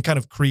and kind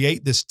of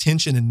create this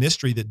tension and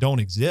mystery that don't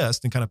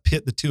exist and kind of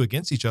pit the two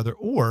against each other,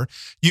 or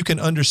you can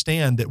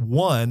understand that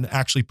one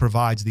actually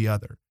provides the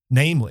other,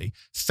 namely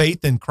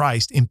faith in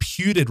Christ,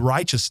 imputed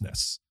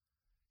righteousness,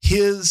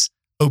 his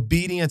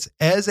obedience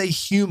as a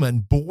human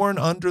born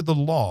under the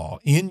law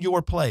in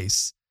your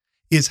place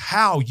is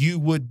how you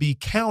would be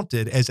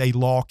counted as a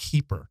law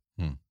keeper,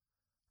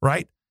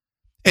 right?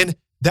 And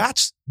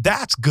that's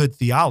good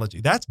theology.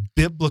 That's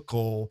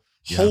biblical,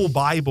 whole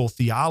Bible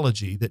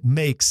theology that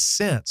makes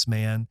sense,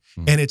 man.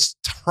 And it's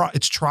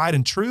tried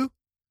and true.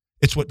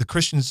 It's what the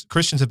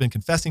Christians have been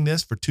confessing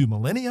this for 2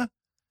 millennia.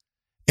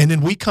 And then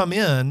we come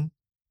in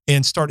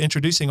and start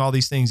introducing all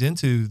these things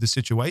into the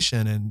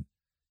situation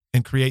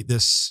and create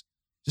this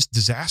just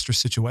disastrous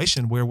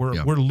situation where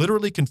we're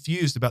literally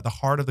confused about the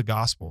heart of the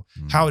gospel,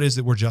 how it is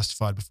that we're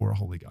justified before a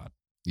holy God.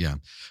 Yeah.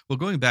 Well,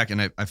 going back, and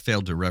I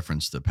failed to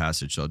reference the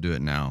passage, so I'll do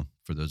it now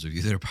for those of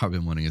you that are probably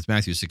wondering. It's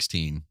Matthew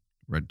 16,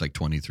 right, like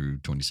 20 through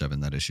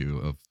 27, that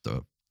issue of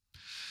the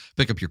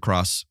pick up your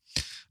cross.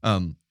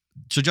 So,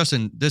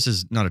 Justin, this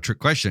is not a trick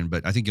question,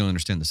 but I think you'll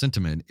understand the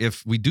sentiment.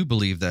 If we do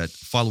believe that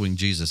following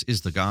Jesus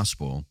is the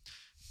gospel,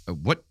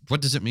 what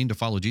does it mean to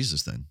follow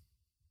Jesus then?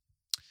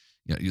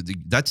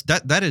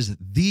 That is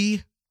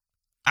the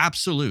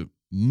absolute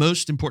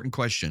most important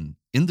question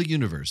in the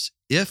universe.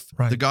 If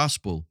the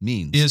gospel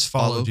means is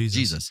follow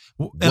Jesus.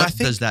 What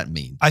does that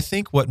mean? I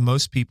think what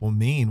most people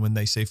mean when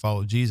they say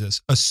follow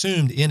Jesus,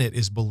 assumed in it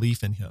is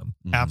belief in him.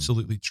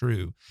 Absolutely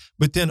true.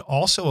 But then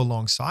also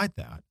alongside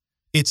that,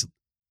 it's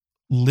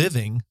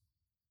living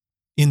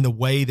in the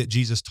way that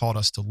Jesus taught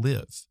us to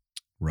live.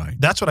 Right.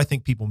 That's what I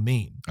think people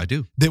mean. I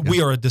do. That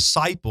we are a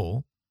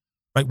disciple,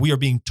 right? We are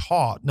being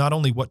taught not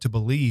only what to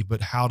believe,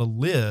 but how to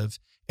live.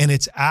 And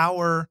it's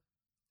our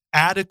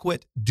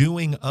adequate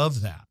doing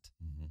of that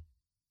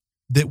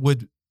that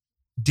would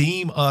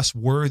deem us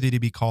worthy to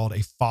be called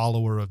a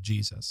follower of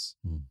Jesus.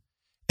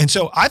 And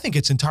so I think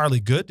it's entirely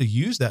good to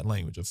use that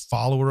language of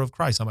follower of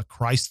Christ. I'm a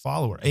Christ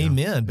follower.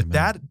 Amen. But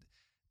that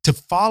to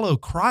follow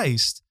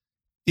Christ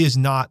is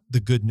not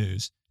the good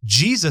news.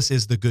 Jesus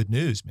is the good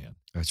news, man.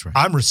 That's right.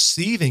 I'm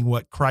receiving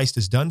what Christ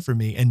has done for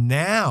me. And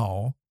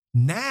now,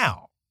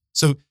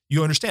 so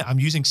you understand, I'm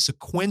using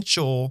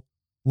sequential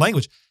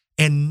language.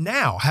 And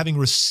now, having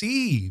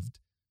received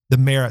the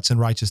merits and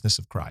righteousness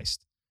of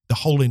Christ, the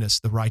holiness,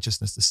 the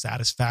righteousness, the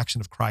satisfaction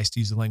of Christ, to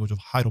use the language of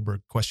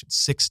Heidelberg, question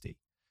 60.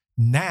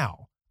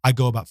 Now I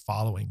go about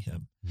following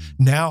him.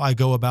 Now I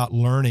go about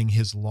learning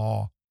his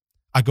law.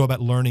 I go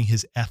about learning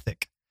his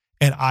ethic,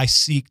 and I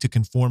seek to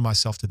conform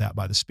myself to that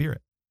by the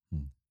Spirit.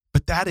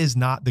 But that is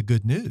not the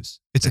good news.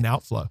 It's an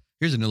outflow.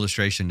 Here's an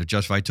illustration of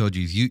just what I told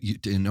you. You,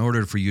 in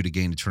order for you to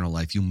gain eternal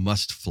life, you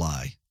must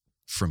fly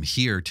from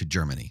here to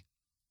Germany.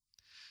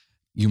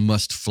 You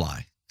must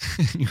fly.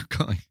 You're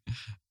going,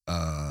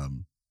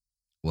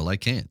 well, I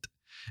can't.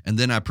 And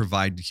then I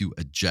provide you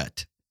a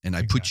jet, and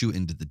I put you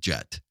into the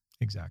jet.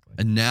 Exactly.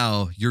 And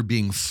now you're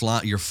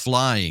you're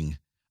flying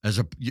as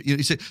a.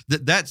 You see,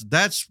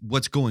 that's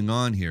what's going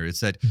on here. It's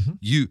that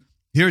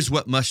Here's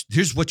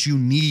what you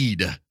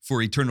need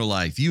for eternal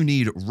life. You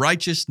need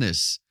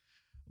righteousness.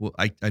 Well,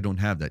 I don't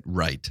have that,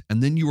 right.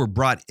 And then you were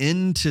brought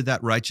into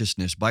that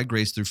righteousness by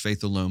grace through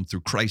faith alone,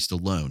 through Christ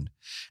alone.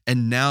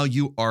 And now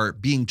you are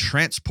being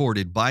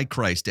transported by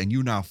Christ, and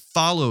you now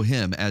follow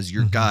him as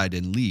your guide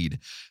and lead.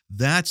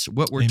 That's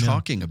what we're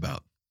talking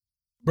about.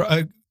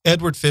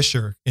 Edward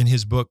Fisher, in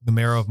his book, The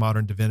Marrow of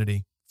Modern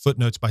Divinity,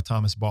 Footnotes by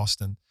Thomas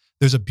Boston,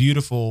 there's a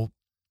beautiful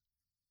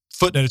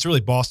footnote. It's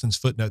really Boston's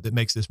footnote that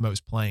makes this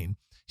most plain.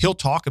 He'll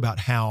talk about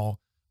how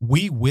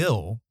we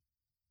will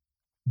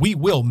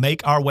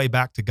make our way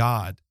back to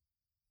God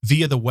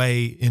via the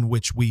way in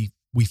which we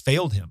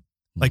failed him.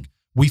 Like,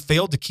 we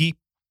failed to keep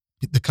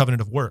the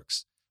covenant of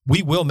works.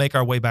 We will make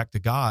our way back to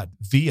God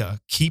via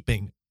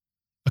keeping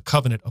a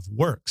covenant of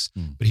works.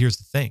 But here's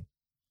the thing.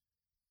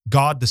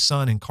 God, the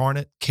Son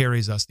incarnate,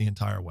 carries us the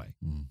entire way.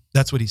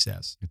 That's what he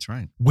says. That's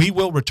right. We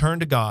will return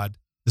to God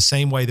the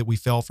same way that we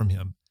fell from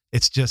him.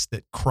 It's just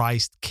that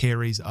Christ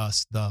carries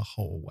us the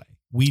whole way.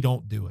 We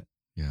don't do it.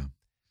 Yeah.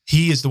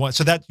 He is the one.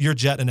 So that your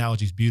jet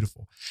analogy is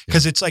beautiful,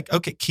 because it's like,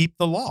 okay, keep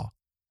the law.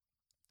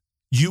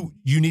 You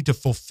need to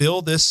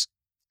fulfill this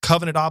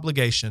covenant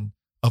obligation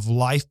of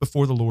life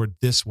before the Lord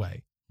this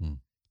way.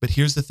 But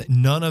here's the thing.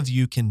 None of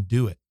you can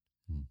do it.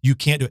 You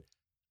can't do it.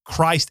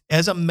 Christ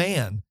as a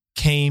man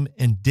came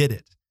and did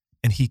it,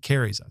 and he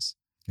carries us.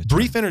 That's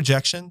Brief right.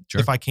 interjection,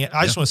 Sure. if I can.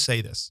 I just want to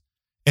say this,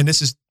 and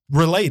this is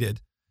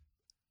related.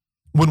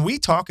 When we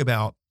talk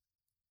about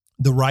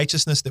the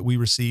righteousness that we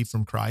receive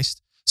from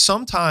Christ,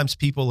 sometimes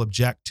people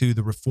object to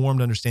the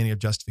Reformed understanding of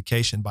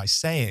justification by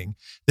saying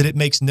that it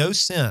makes no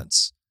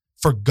sense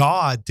for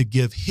God to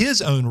give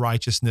his own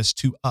righteousness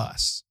to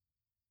us.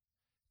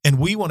 And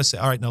we want to say,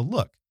 all right, now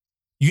look,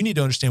 you need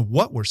to understand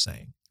what we're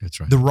saying. That's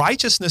right. The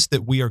righteousness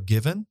that we are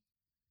given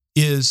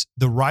is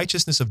the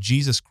righteousness of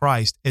Jesus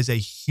Christ as a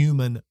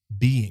human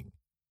being.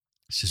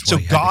 This is why So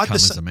he had God to come the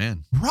as Son- a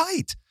man.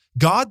 Right.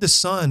 God the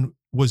Son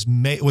was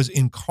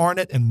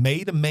incarnate and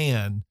made a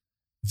man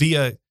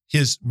via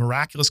his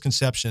miraculous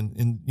conception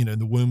in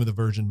the womb of the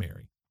Virgin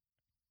Mary.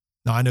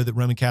 Now, I know that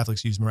Roman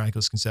Catholics use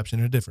miraculous conception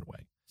in a different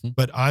way,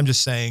 but I'm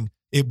just saying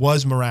it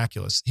was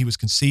miraculous. He was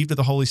conceived of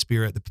the Holy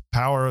Spirit. The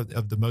power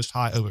of the Most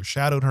High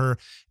overshadowed her,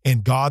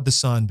 and God the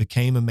Son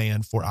became a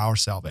man for our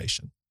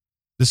salvation.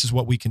 This is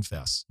what we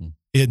confess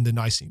in the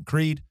Nicene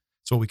Creed.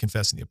 It's what we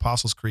confess in the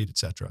Apostles' Creed,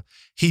 etc.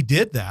 He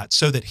did that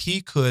so that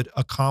he could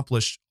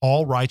accomplish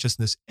all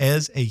righteousness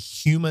as a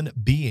human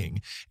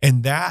being.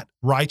 And that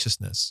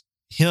righteousness,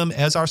 him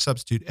as our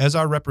substitute, as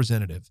our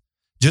representative,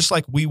 just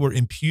like we were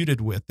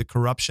imputed with the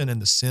corruption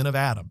and the sin of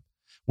Adam,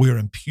 we are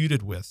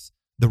imputed with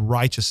the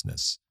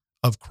righteousness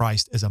of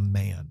Christ as a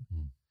man.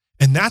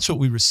 And that's what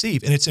we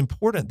receive. And it's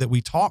important that we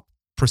talk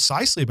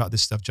precisely about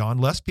this stuff, John,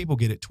 lest people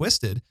get it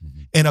twisted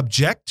and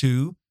object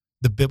to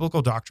the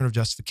biblical doctrine of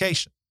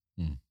justification.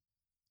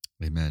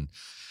 Amen.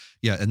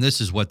 Yeah, and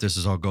this is what this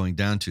is all going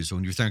down to. So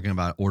when you're thinking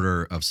about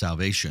order of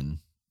salvation,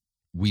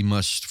 we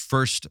must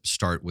first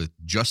start with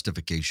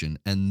justification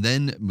and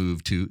then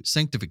move to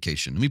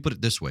sanctification. Let me put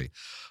it this way.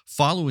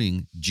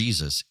 Following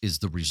Jesus is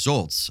the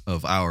results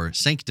of our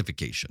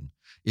sanctification.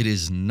 It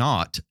is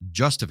not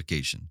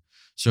justification.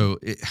 So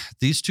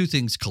these two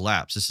things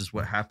collapse. This is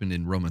what happened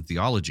in Roman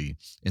theology,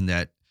 in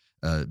that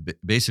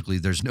basically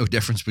there's no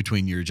difference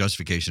between your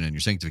justification and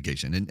your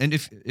sanctification. And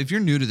if you're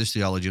new to this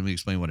theology, let me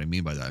explain what I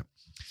mean by that.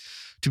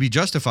 To be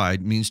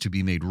justified means to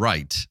be made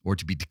right, or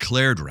to be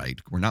declared right.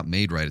 We're not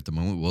made right at the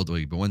moment. We'll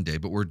be one day,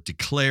 but we're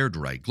declared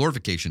right.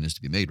 Glorification is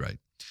to be made right.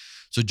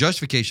 So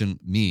justification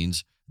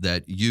means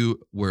that you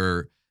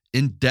were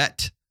in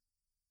debt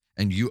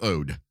and you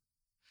owed.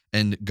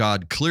 And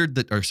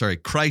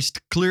Christ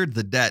cleared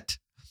the debt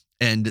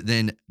and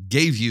then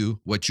gave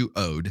you what you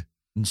owed.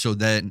 And so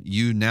then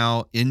you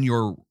now, in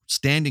your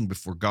standing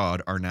before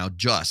God, are now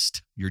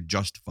just. You're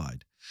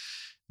justified.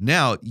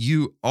 Now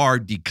you are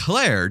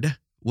declared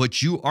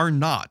what you are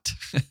not.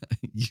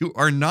 You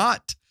are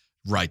not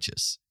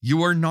righteous.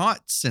 You are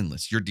not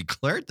sinless. You're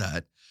declared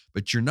that,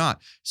 but you're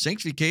not.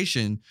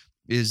 Sanctification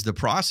is the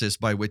process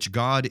by which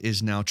God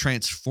is now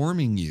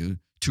transforming you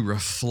to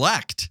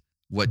reflect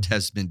what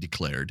has been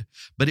declared,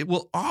 but it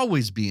will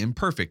always be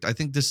imperfect. I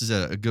think this is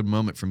a good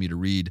moment for me to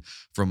read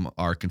from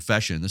our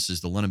confession. This is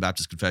the London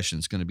Baptist Confession.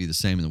 It's going to be the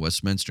same in the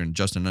Westminster. And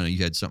Justin, I know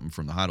you had something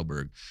from the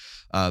Heidelberg.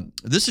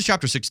 This is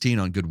chapter 16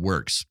 on good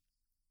works.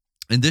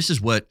 And this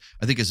is what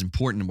I think is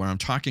important when I'm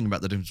talking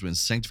about the difference between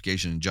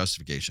sanctification and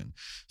justification.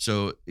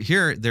 So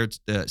here,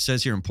 it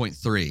says here in point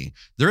 3,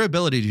 their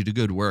ability to do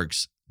good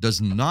works does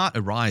not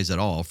arise at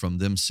all from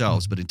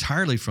themselves, but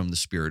entirely from the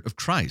Spirit of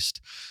Christ.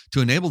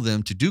 To enable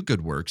them to do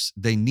good works,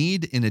 they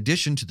need, in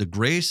addition to the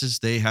graces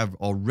they have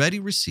already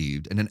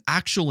received, and an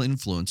actual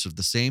influence of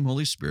the same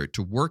Holy Spirit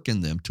to work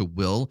in them to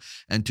will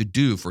and to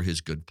do for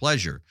his good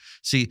pleasure.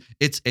 See,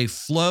 it's a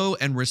flow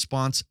and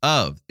response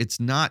of,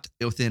 it's not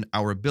within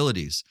our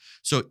abilities.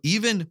 So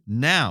even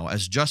now,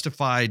 as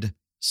justified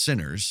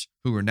sinners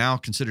who are now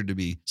considered to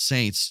be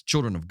saints,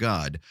 children of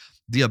God,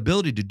 the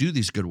ability to do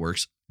these good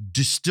works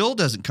still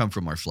doesn't come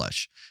from our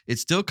flesh. It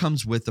still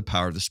comes with the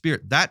power of the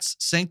Spirit. That's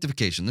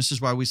sanctification. This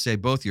is why we say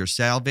both your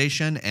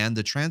salvation and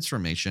the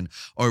transformation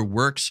are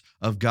works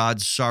of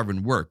God's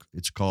sovereign work.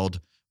 It's called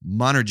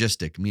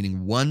monergistic,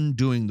 meaning one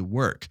doing the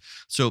work.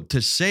 So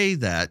to say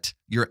that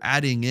you're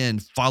adding in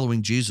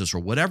following Jesus or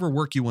whatever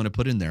work you want to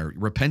put in there,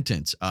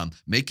 repentance,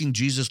 making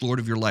Jesus Lord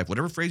of your life,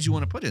 whatever phrase you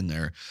want to put in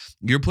there,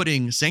 you're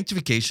putting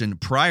sanctification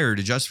prior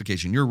to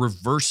justification. You're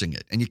reversing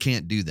it, and you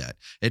can't do that.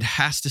 It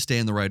has to stay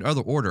in the right other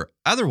order.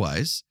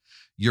 Otherwise,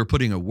 you're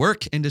putting a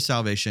work into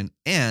salvation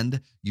and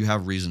you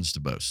have reasons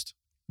to boast.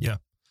 Yeah.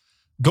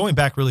 Going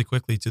back really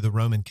quickly to the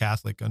Roman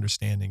Catholic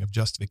understanding of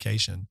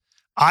justification,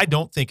 I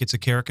don't think it's a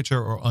caricature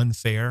or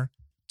unfair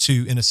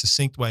to, in a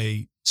succinct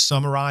way,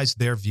 summarize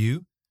their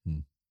view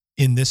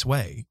in this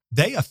way.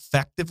 They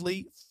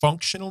effectively,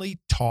 functionally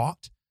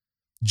taught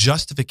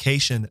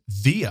justification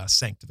via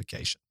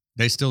sanctification.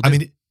 They still do. I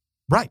mean,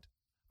 right.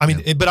 I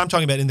mean, but I'm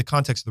talking about in the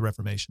context of the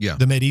Reformation,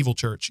 the medieval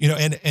church,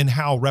 and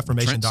how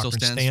Reformation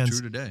doctrine stands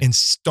true today. in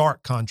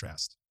stark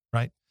contrast,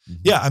 right?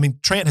 Mm-hmm. Yeah, I mean,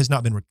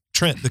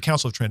 the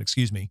Council of Trent,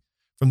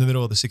 from the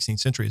middle of the 16th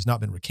century has not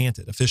been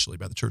recanted officially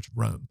by the Church of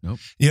Rome. Nope.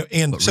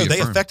 And so they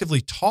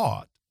effectively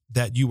taught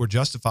that you were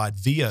justified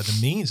via the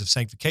means of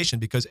sanctification,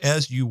 because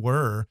as you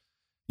were,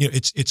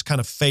 it's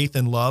kind of faith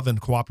and love and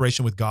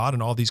cooperation with God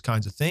and all these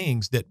kinds of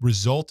things that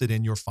resulted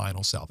in your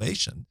final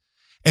salvation.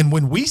 And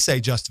when we say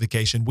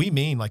justification, we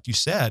mean, like you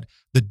said,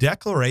 the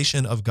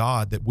declaration of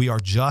God that we are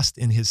just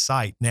in his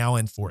sight now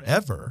and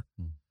forever.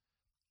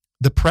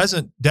 The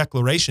present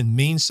declaration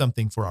means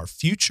something for our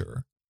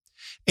future,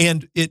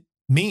 and it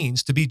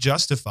means to be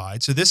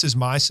justified. So this is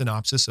my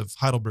synopsis of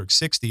Heidelberg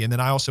 60, and then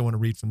I also want to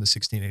read from the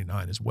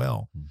 1689 as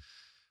well.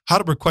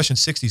 Heidelberg question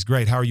 60 is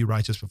great. How are you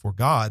righteous before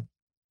God?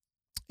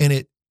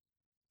 And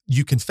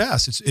you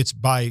confess it's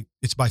by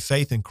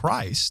faith in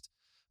Christ,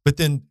 but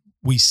then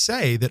we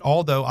say that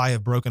although I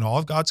have broken all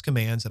of God's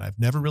commands and I've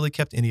never really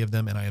kept any of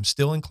them, and I am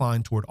still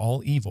inclined toward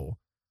all evil,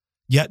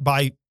 yet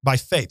by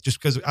faith, just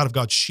because out of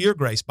God's sheer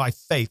grace, by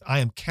faith, I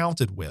am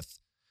counted with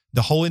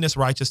the holiness,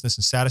 righteousness,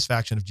 and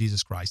satisfaction of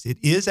Jesus Christ. It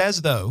is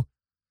as though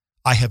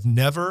I have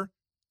never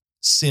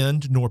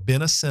sinned nor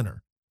been a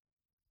sinner.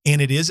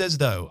 And it is as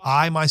though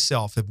I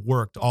myself have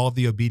worked all of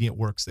the obedient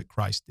works that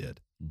Christ did.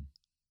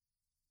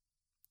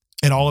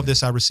 And all of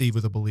this I receive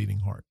with a believing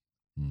heart.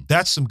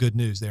 That's some good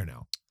news there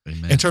now.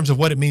 Amen. In terms of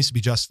what it means to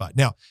be justified.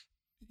 Now,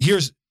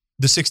 here's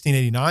the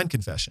 1689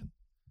 confession.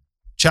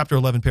 Chapter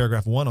 11,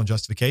 paragraph 1 on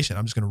justification.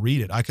 I'm just going to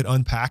read it. I could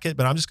unpack it,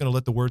 but I'm just going to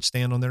let the words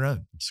stand on their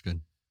own. It's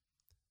good.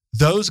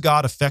 Those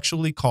God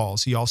effectually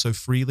calls, he also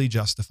freely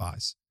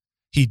justifies.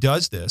 He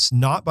does this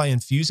not by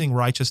infusing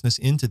righteousness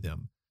into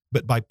them,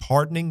 but by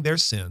pardoning their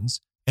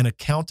sins and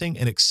accounting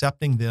and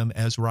accepting them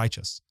as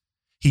righteous.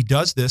 He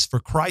does this for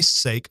Christ's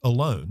sake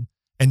alone,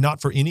 and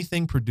not for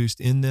anything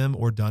produced in them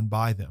or done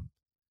by them.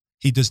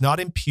 He does not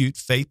impute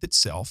faith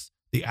itself,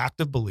 the act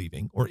of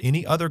believing, or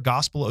any other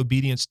gospel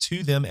obedience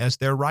to them as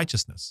their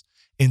righteousness.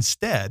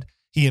 Instead,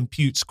 he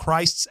imputes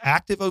Christ's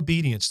active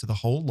obedience to the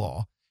whole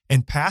law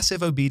and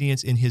passive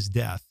obedience in his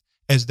death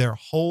as their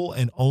whole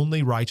and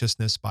only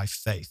righteousness by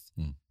faith.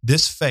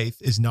 This faith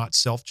is not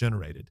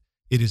self-generated.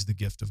 It is the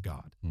gift of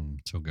God.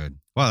 So good.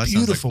 Wow, that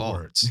beautiful sounds like Paul.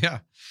 words. Yeah.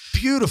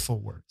 Beautiful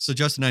words. So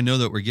Justin, I know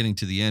that we're getting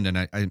to the end, and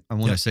I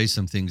want to say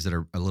some things that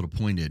are a little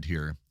pointed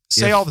here.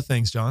 Say all the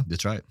things, John.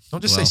 That's right.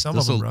 Don't just say some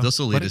of them, bro. This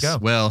will lead us.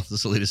 Well,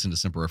 this will lead us into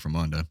Semper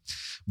Reformanda.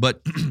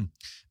 But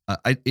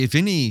if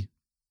any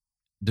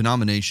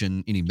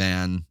denomination, any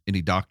man,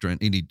 any doctrine,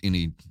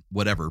 any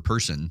whatever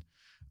person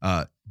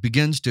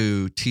begins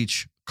to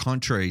teach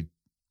contrary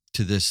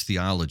to this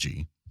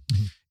theology,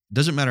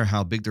 doesn't matter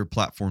how big their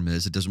platform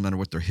is, it doesn't matter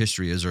what their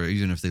history is, or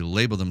even if they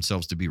label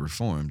themselves to be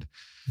Reformed,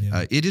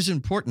 it is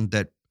important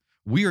that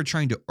we are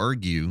trying to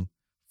argue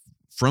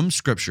from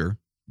Scripture.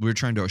 We're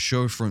trying to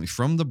show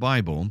from the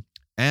Bible,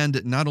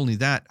 and not only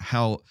that,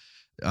 how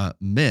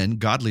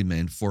godly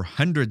men for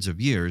hundreds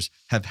of years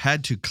have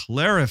had to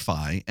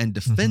clarify and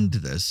defend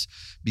this,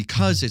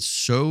 because it's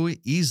so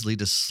easily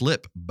to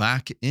slip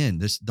back in.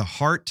 The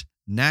heart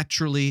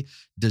naturally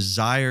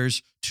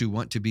desires to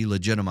want to be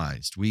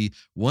legitimized. We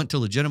want to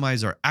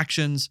legitimize our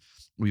actions.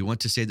 We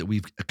want to say that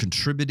we've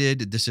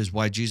contributed. This is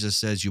why Jesus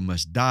says you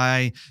must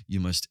die,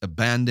 you must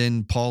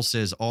abandon. Paul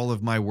says all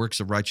of my works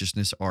of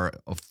righteousness are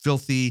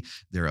filthy,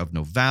 they're of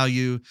no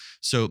value.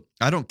 So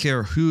I don't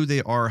care who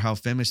they are, how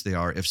famous they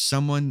are. If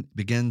someone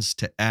begins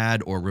to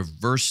add or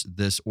reverse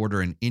this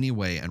order in any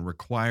way and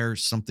require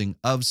something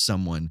of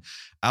someone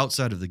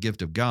outside of the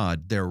gift of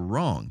God, they're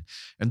wrong.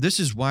 And this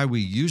is why we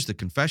use the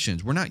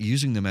confessions. We're not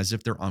using them as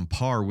if they're on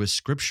par with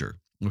Scripture.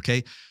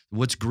 Okay.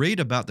 What's great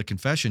about the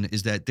confession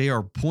is that they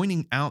are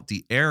pointing out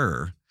the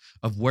error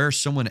of where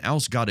someone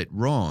else got it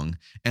wrong,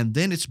 and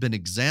then it's been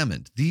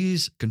examined.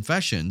 These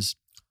confessions,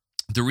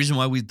 The reason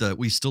why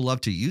we still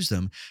love to use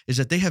them is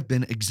that they have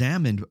been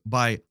examined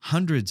by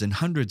hundreds and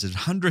hundreds and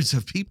hundreds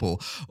of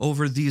people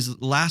over these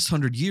last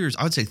 100 years.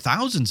 I would say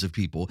thousands of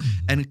people,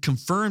 and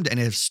confirmed and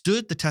have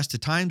stood the test of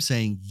time,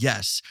 saying,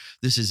 yes,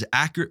 this is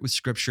accurate with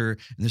Scripture,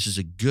 and this is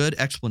a good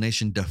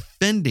explanation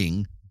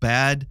defending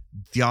bad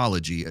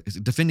theology,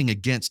 defending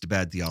against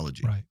bad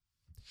theology. Right.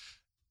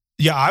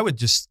 Yeah, I would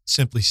just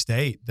simply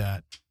state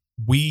that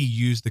we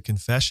use the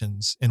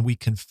confessions and we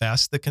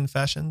confess the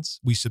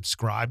confessions. We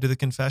subscribe to the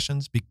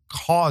confessions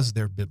because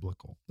they're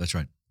biblical. That's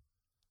right.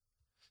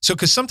 So,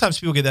 because sometimes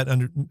people get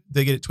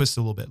they get it twisted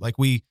a little bit. Like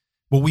we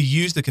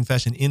use the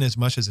confession in as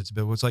much as it's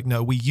biblical. It's like,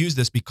 no, we use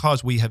this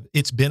because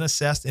it's been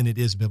assessed and it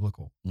is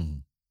biblical. Mm-hmm.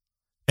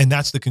 And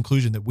that's the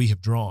conclusion that we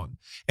have drawn.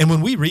 And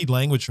when we read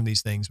language from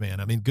these things, man,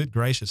 I mean, good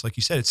gracious, like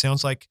you said, it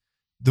sounds like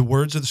the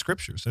words of the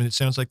Scriptures. I mean, it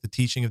sounds like the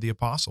teaching of the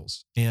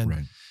apostles. And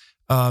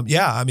right.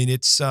 Yeah, I mean,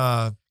 it's.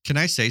 Can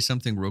I say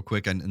something real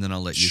quick, and then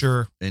I'll let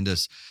you end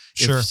us?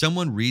 Sure. If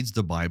someone reads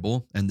the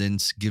Bible and then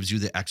gives you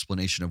the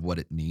explanation of what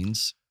it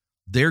means,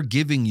 they're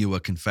giving you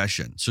a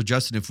confession. So,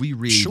 Justin, if we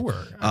read,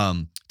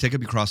 take up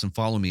your cross and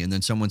follow me, and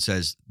then someone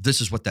says, this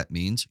is what that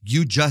means,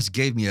 you just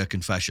gave me a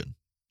confession.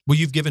 Well,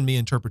 you've given me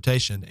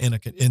interpretation, and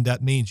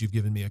that means you've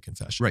given me a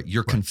confession. Right.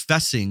 You're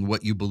confessing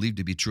what you believe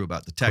to be true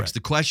about the text. Correct.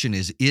 The question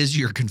is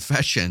your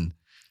confession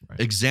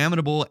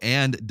examinable,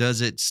 and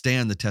does it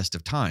stand the test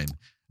of time?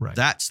 Right.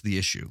 That's the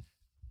issue.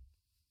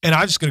 And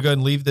I'm just going to go ahead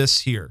and leave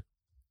this here.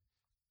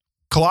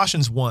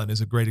 Colossians 1 is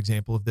a great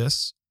example of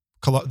this,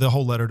 the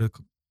whole letter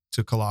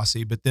to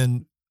Colossae, but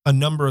then a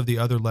number of the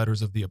other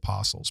letters of the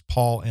apostles,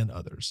 Paul and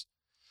others.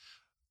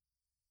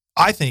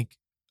 I think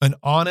an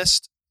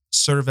honest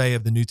survey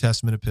of the New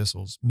Testament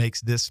epistles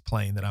makes this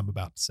plain that I'm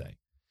about to say.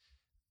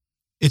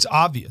 It's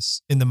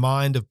obvious in the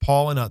mind of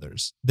Paul and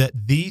others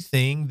that the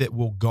thing that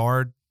will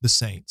guard the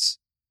saints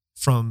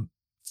from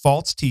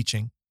false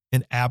teaching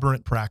and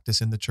aberrant practice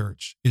in the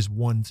church is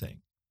one thing.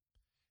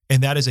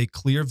 And that is a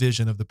clear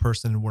vision of the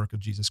person and work of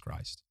Jesus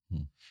Christ.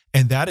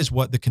 And that is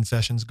what the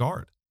confessions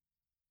guard.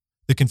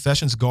 The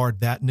confessions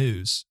guard that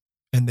news,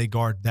 and they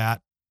guard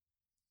that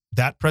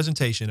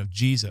presentation of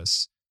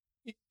Jesus,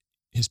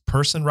 his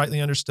person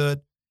rightly understood,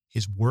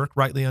 his work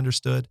rightly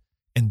understood,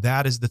 and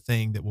that is the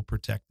thing that will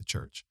protect the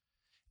church.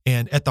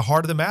 And at the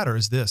heart of the matter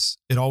is this.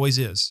 It always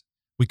is.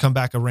 We come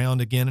back around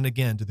again and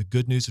again to the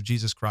good news of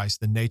Jesus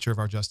Christ, the nature of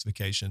our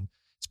justification.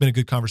 It's been a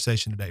good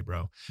conversation today,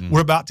 bro. We're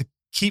about to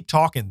keep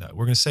talking, though.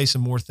 We're going to say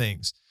some more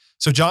things.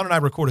 So John and I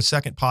record a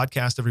second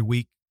podcast every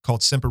week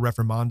called Semper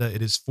Reformanda.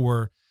 It is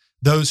for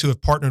those who have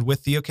partnered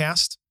with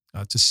Theocast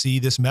to see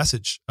this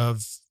message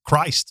of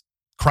Christ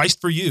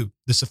for you,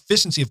 the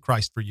sufficiency of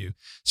Christ for you,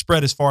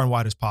 spread as far and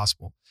wide as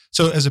possible.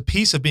 So as a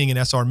piece of being an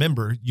SR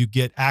member, you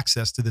get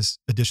access to this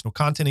additional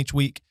content each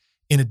week.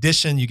 In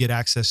addition, you get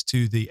access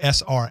to the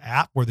SR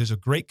app, where there's a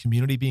great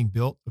community being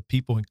built of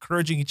people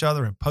encouraging each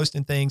other and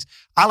posting things.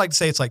 I like to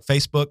say it's like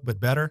Facebook, but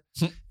better.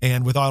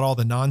 And without all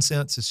the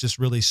nonsense, it's just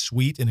really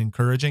sweet and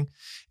encouraging.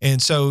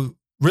 And so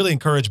really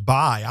encouraged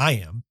by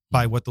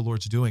what the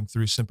Lord's doing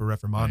through Semper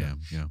Reformanda.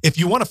 If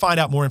you want to find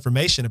out more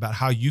information about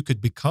how you could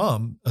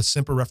become a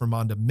Semper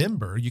Reformanda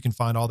member, you can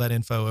find all that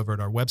info over at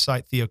our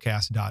website,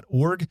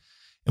 theocast.org,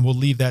 and we'll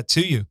leave that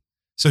to you.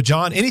 So,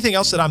 John, anything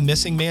else that I'm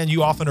missing, man?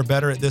 You often are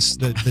better at this,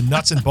 the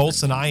nuts and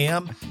bolts than I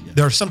am.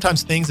 There are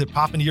sometimes things that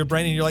pop into your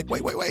brain and you're like,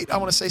 wait, I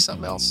want to say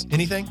something else.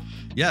 Anything?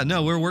 Yeah,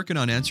 no, we're working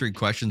on answering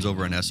questions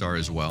over on SR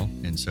as well.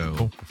 And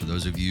so for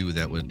those of you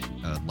that would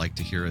like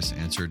to hear us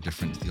answer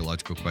different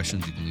theological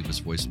questions, you can leave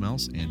us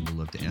voicemails and we'll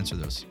love to answer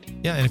those.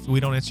 Yeah, and if we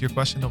don't answer your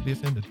question, don't be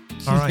offended.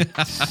 All right.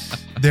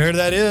 There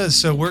that is.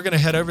 So we're going to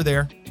head over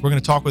there. We're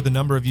going to talk with a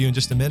number of you in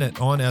just a minute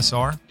on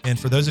SR. And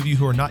for those of you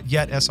who are not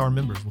yet SR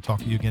members, we'll talk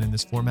to you again in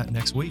this format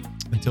next week.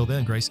 Until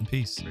then, grace and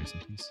peace. Grace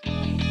and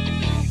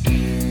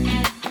peace.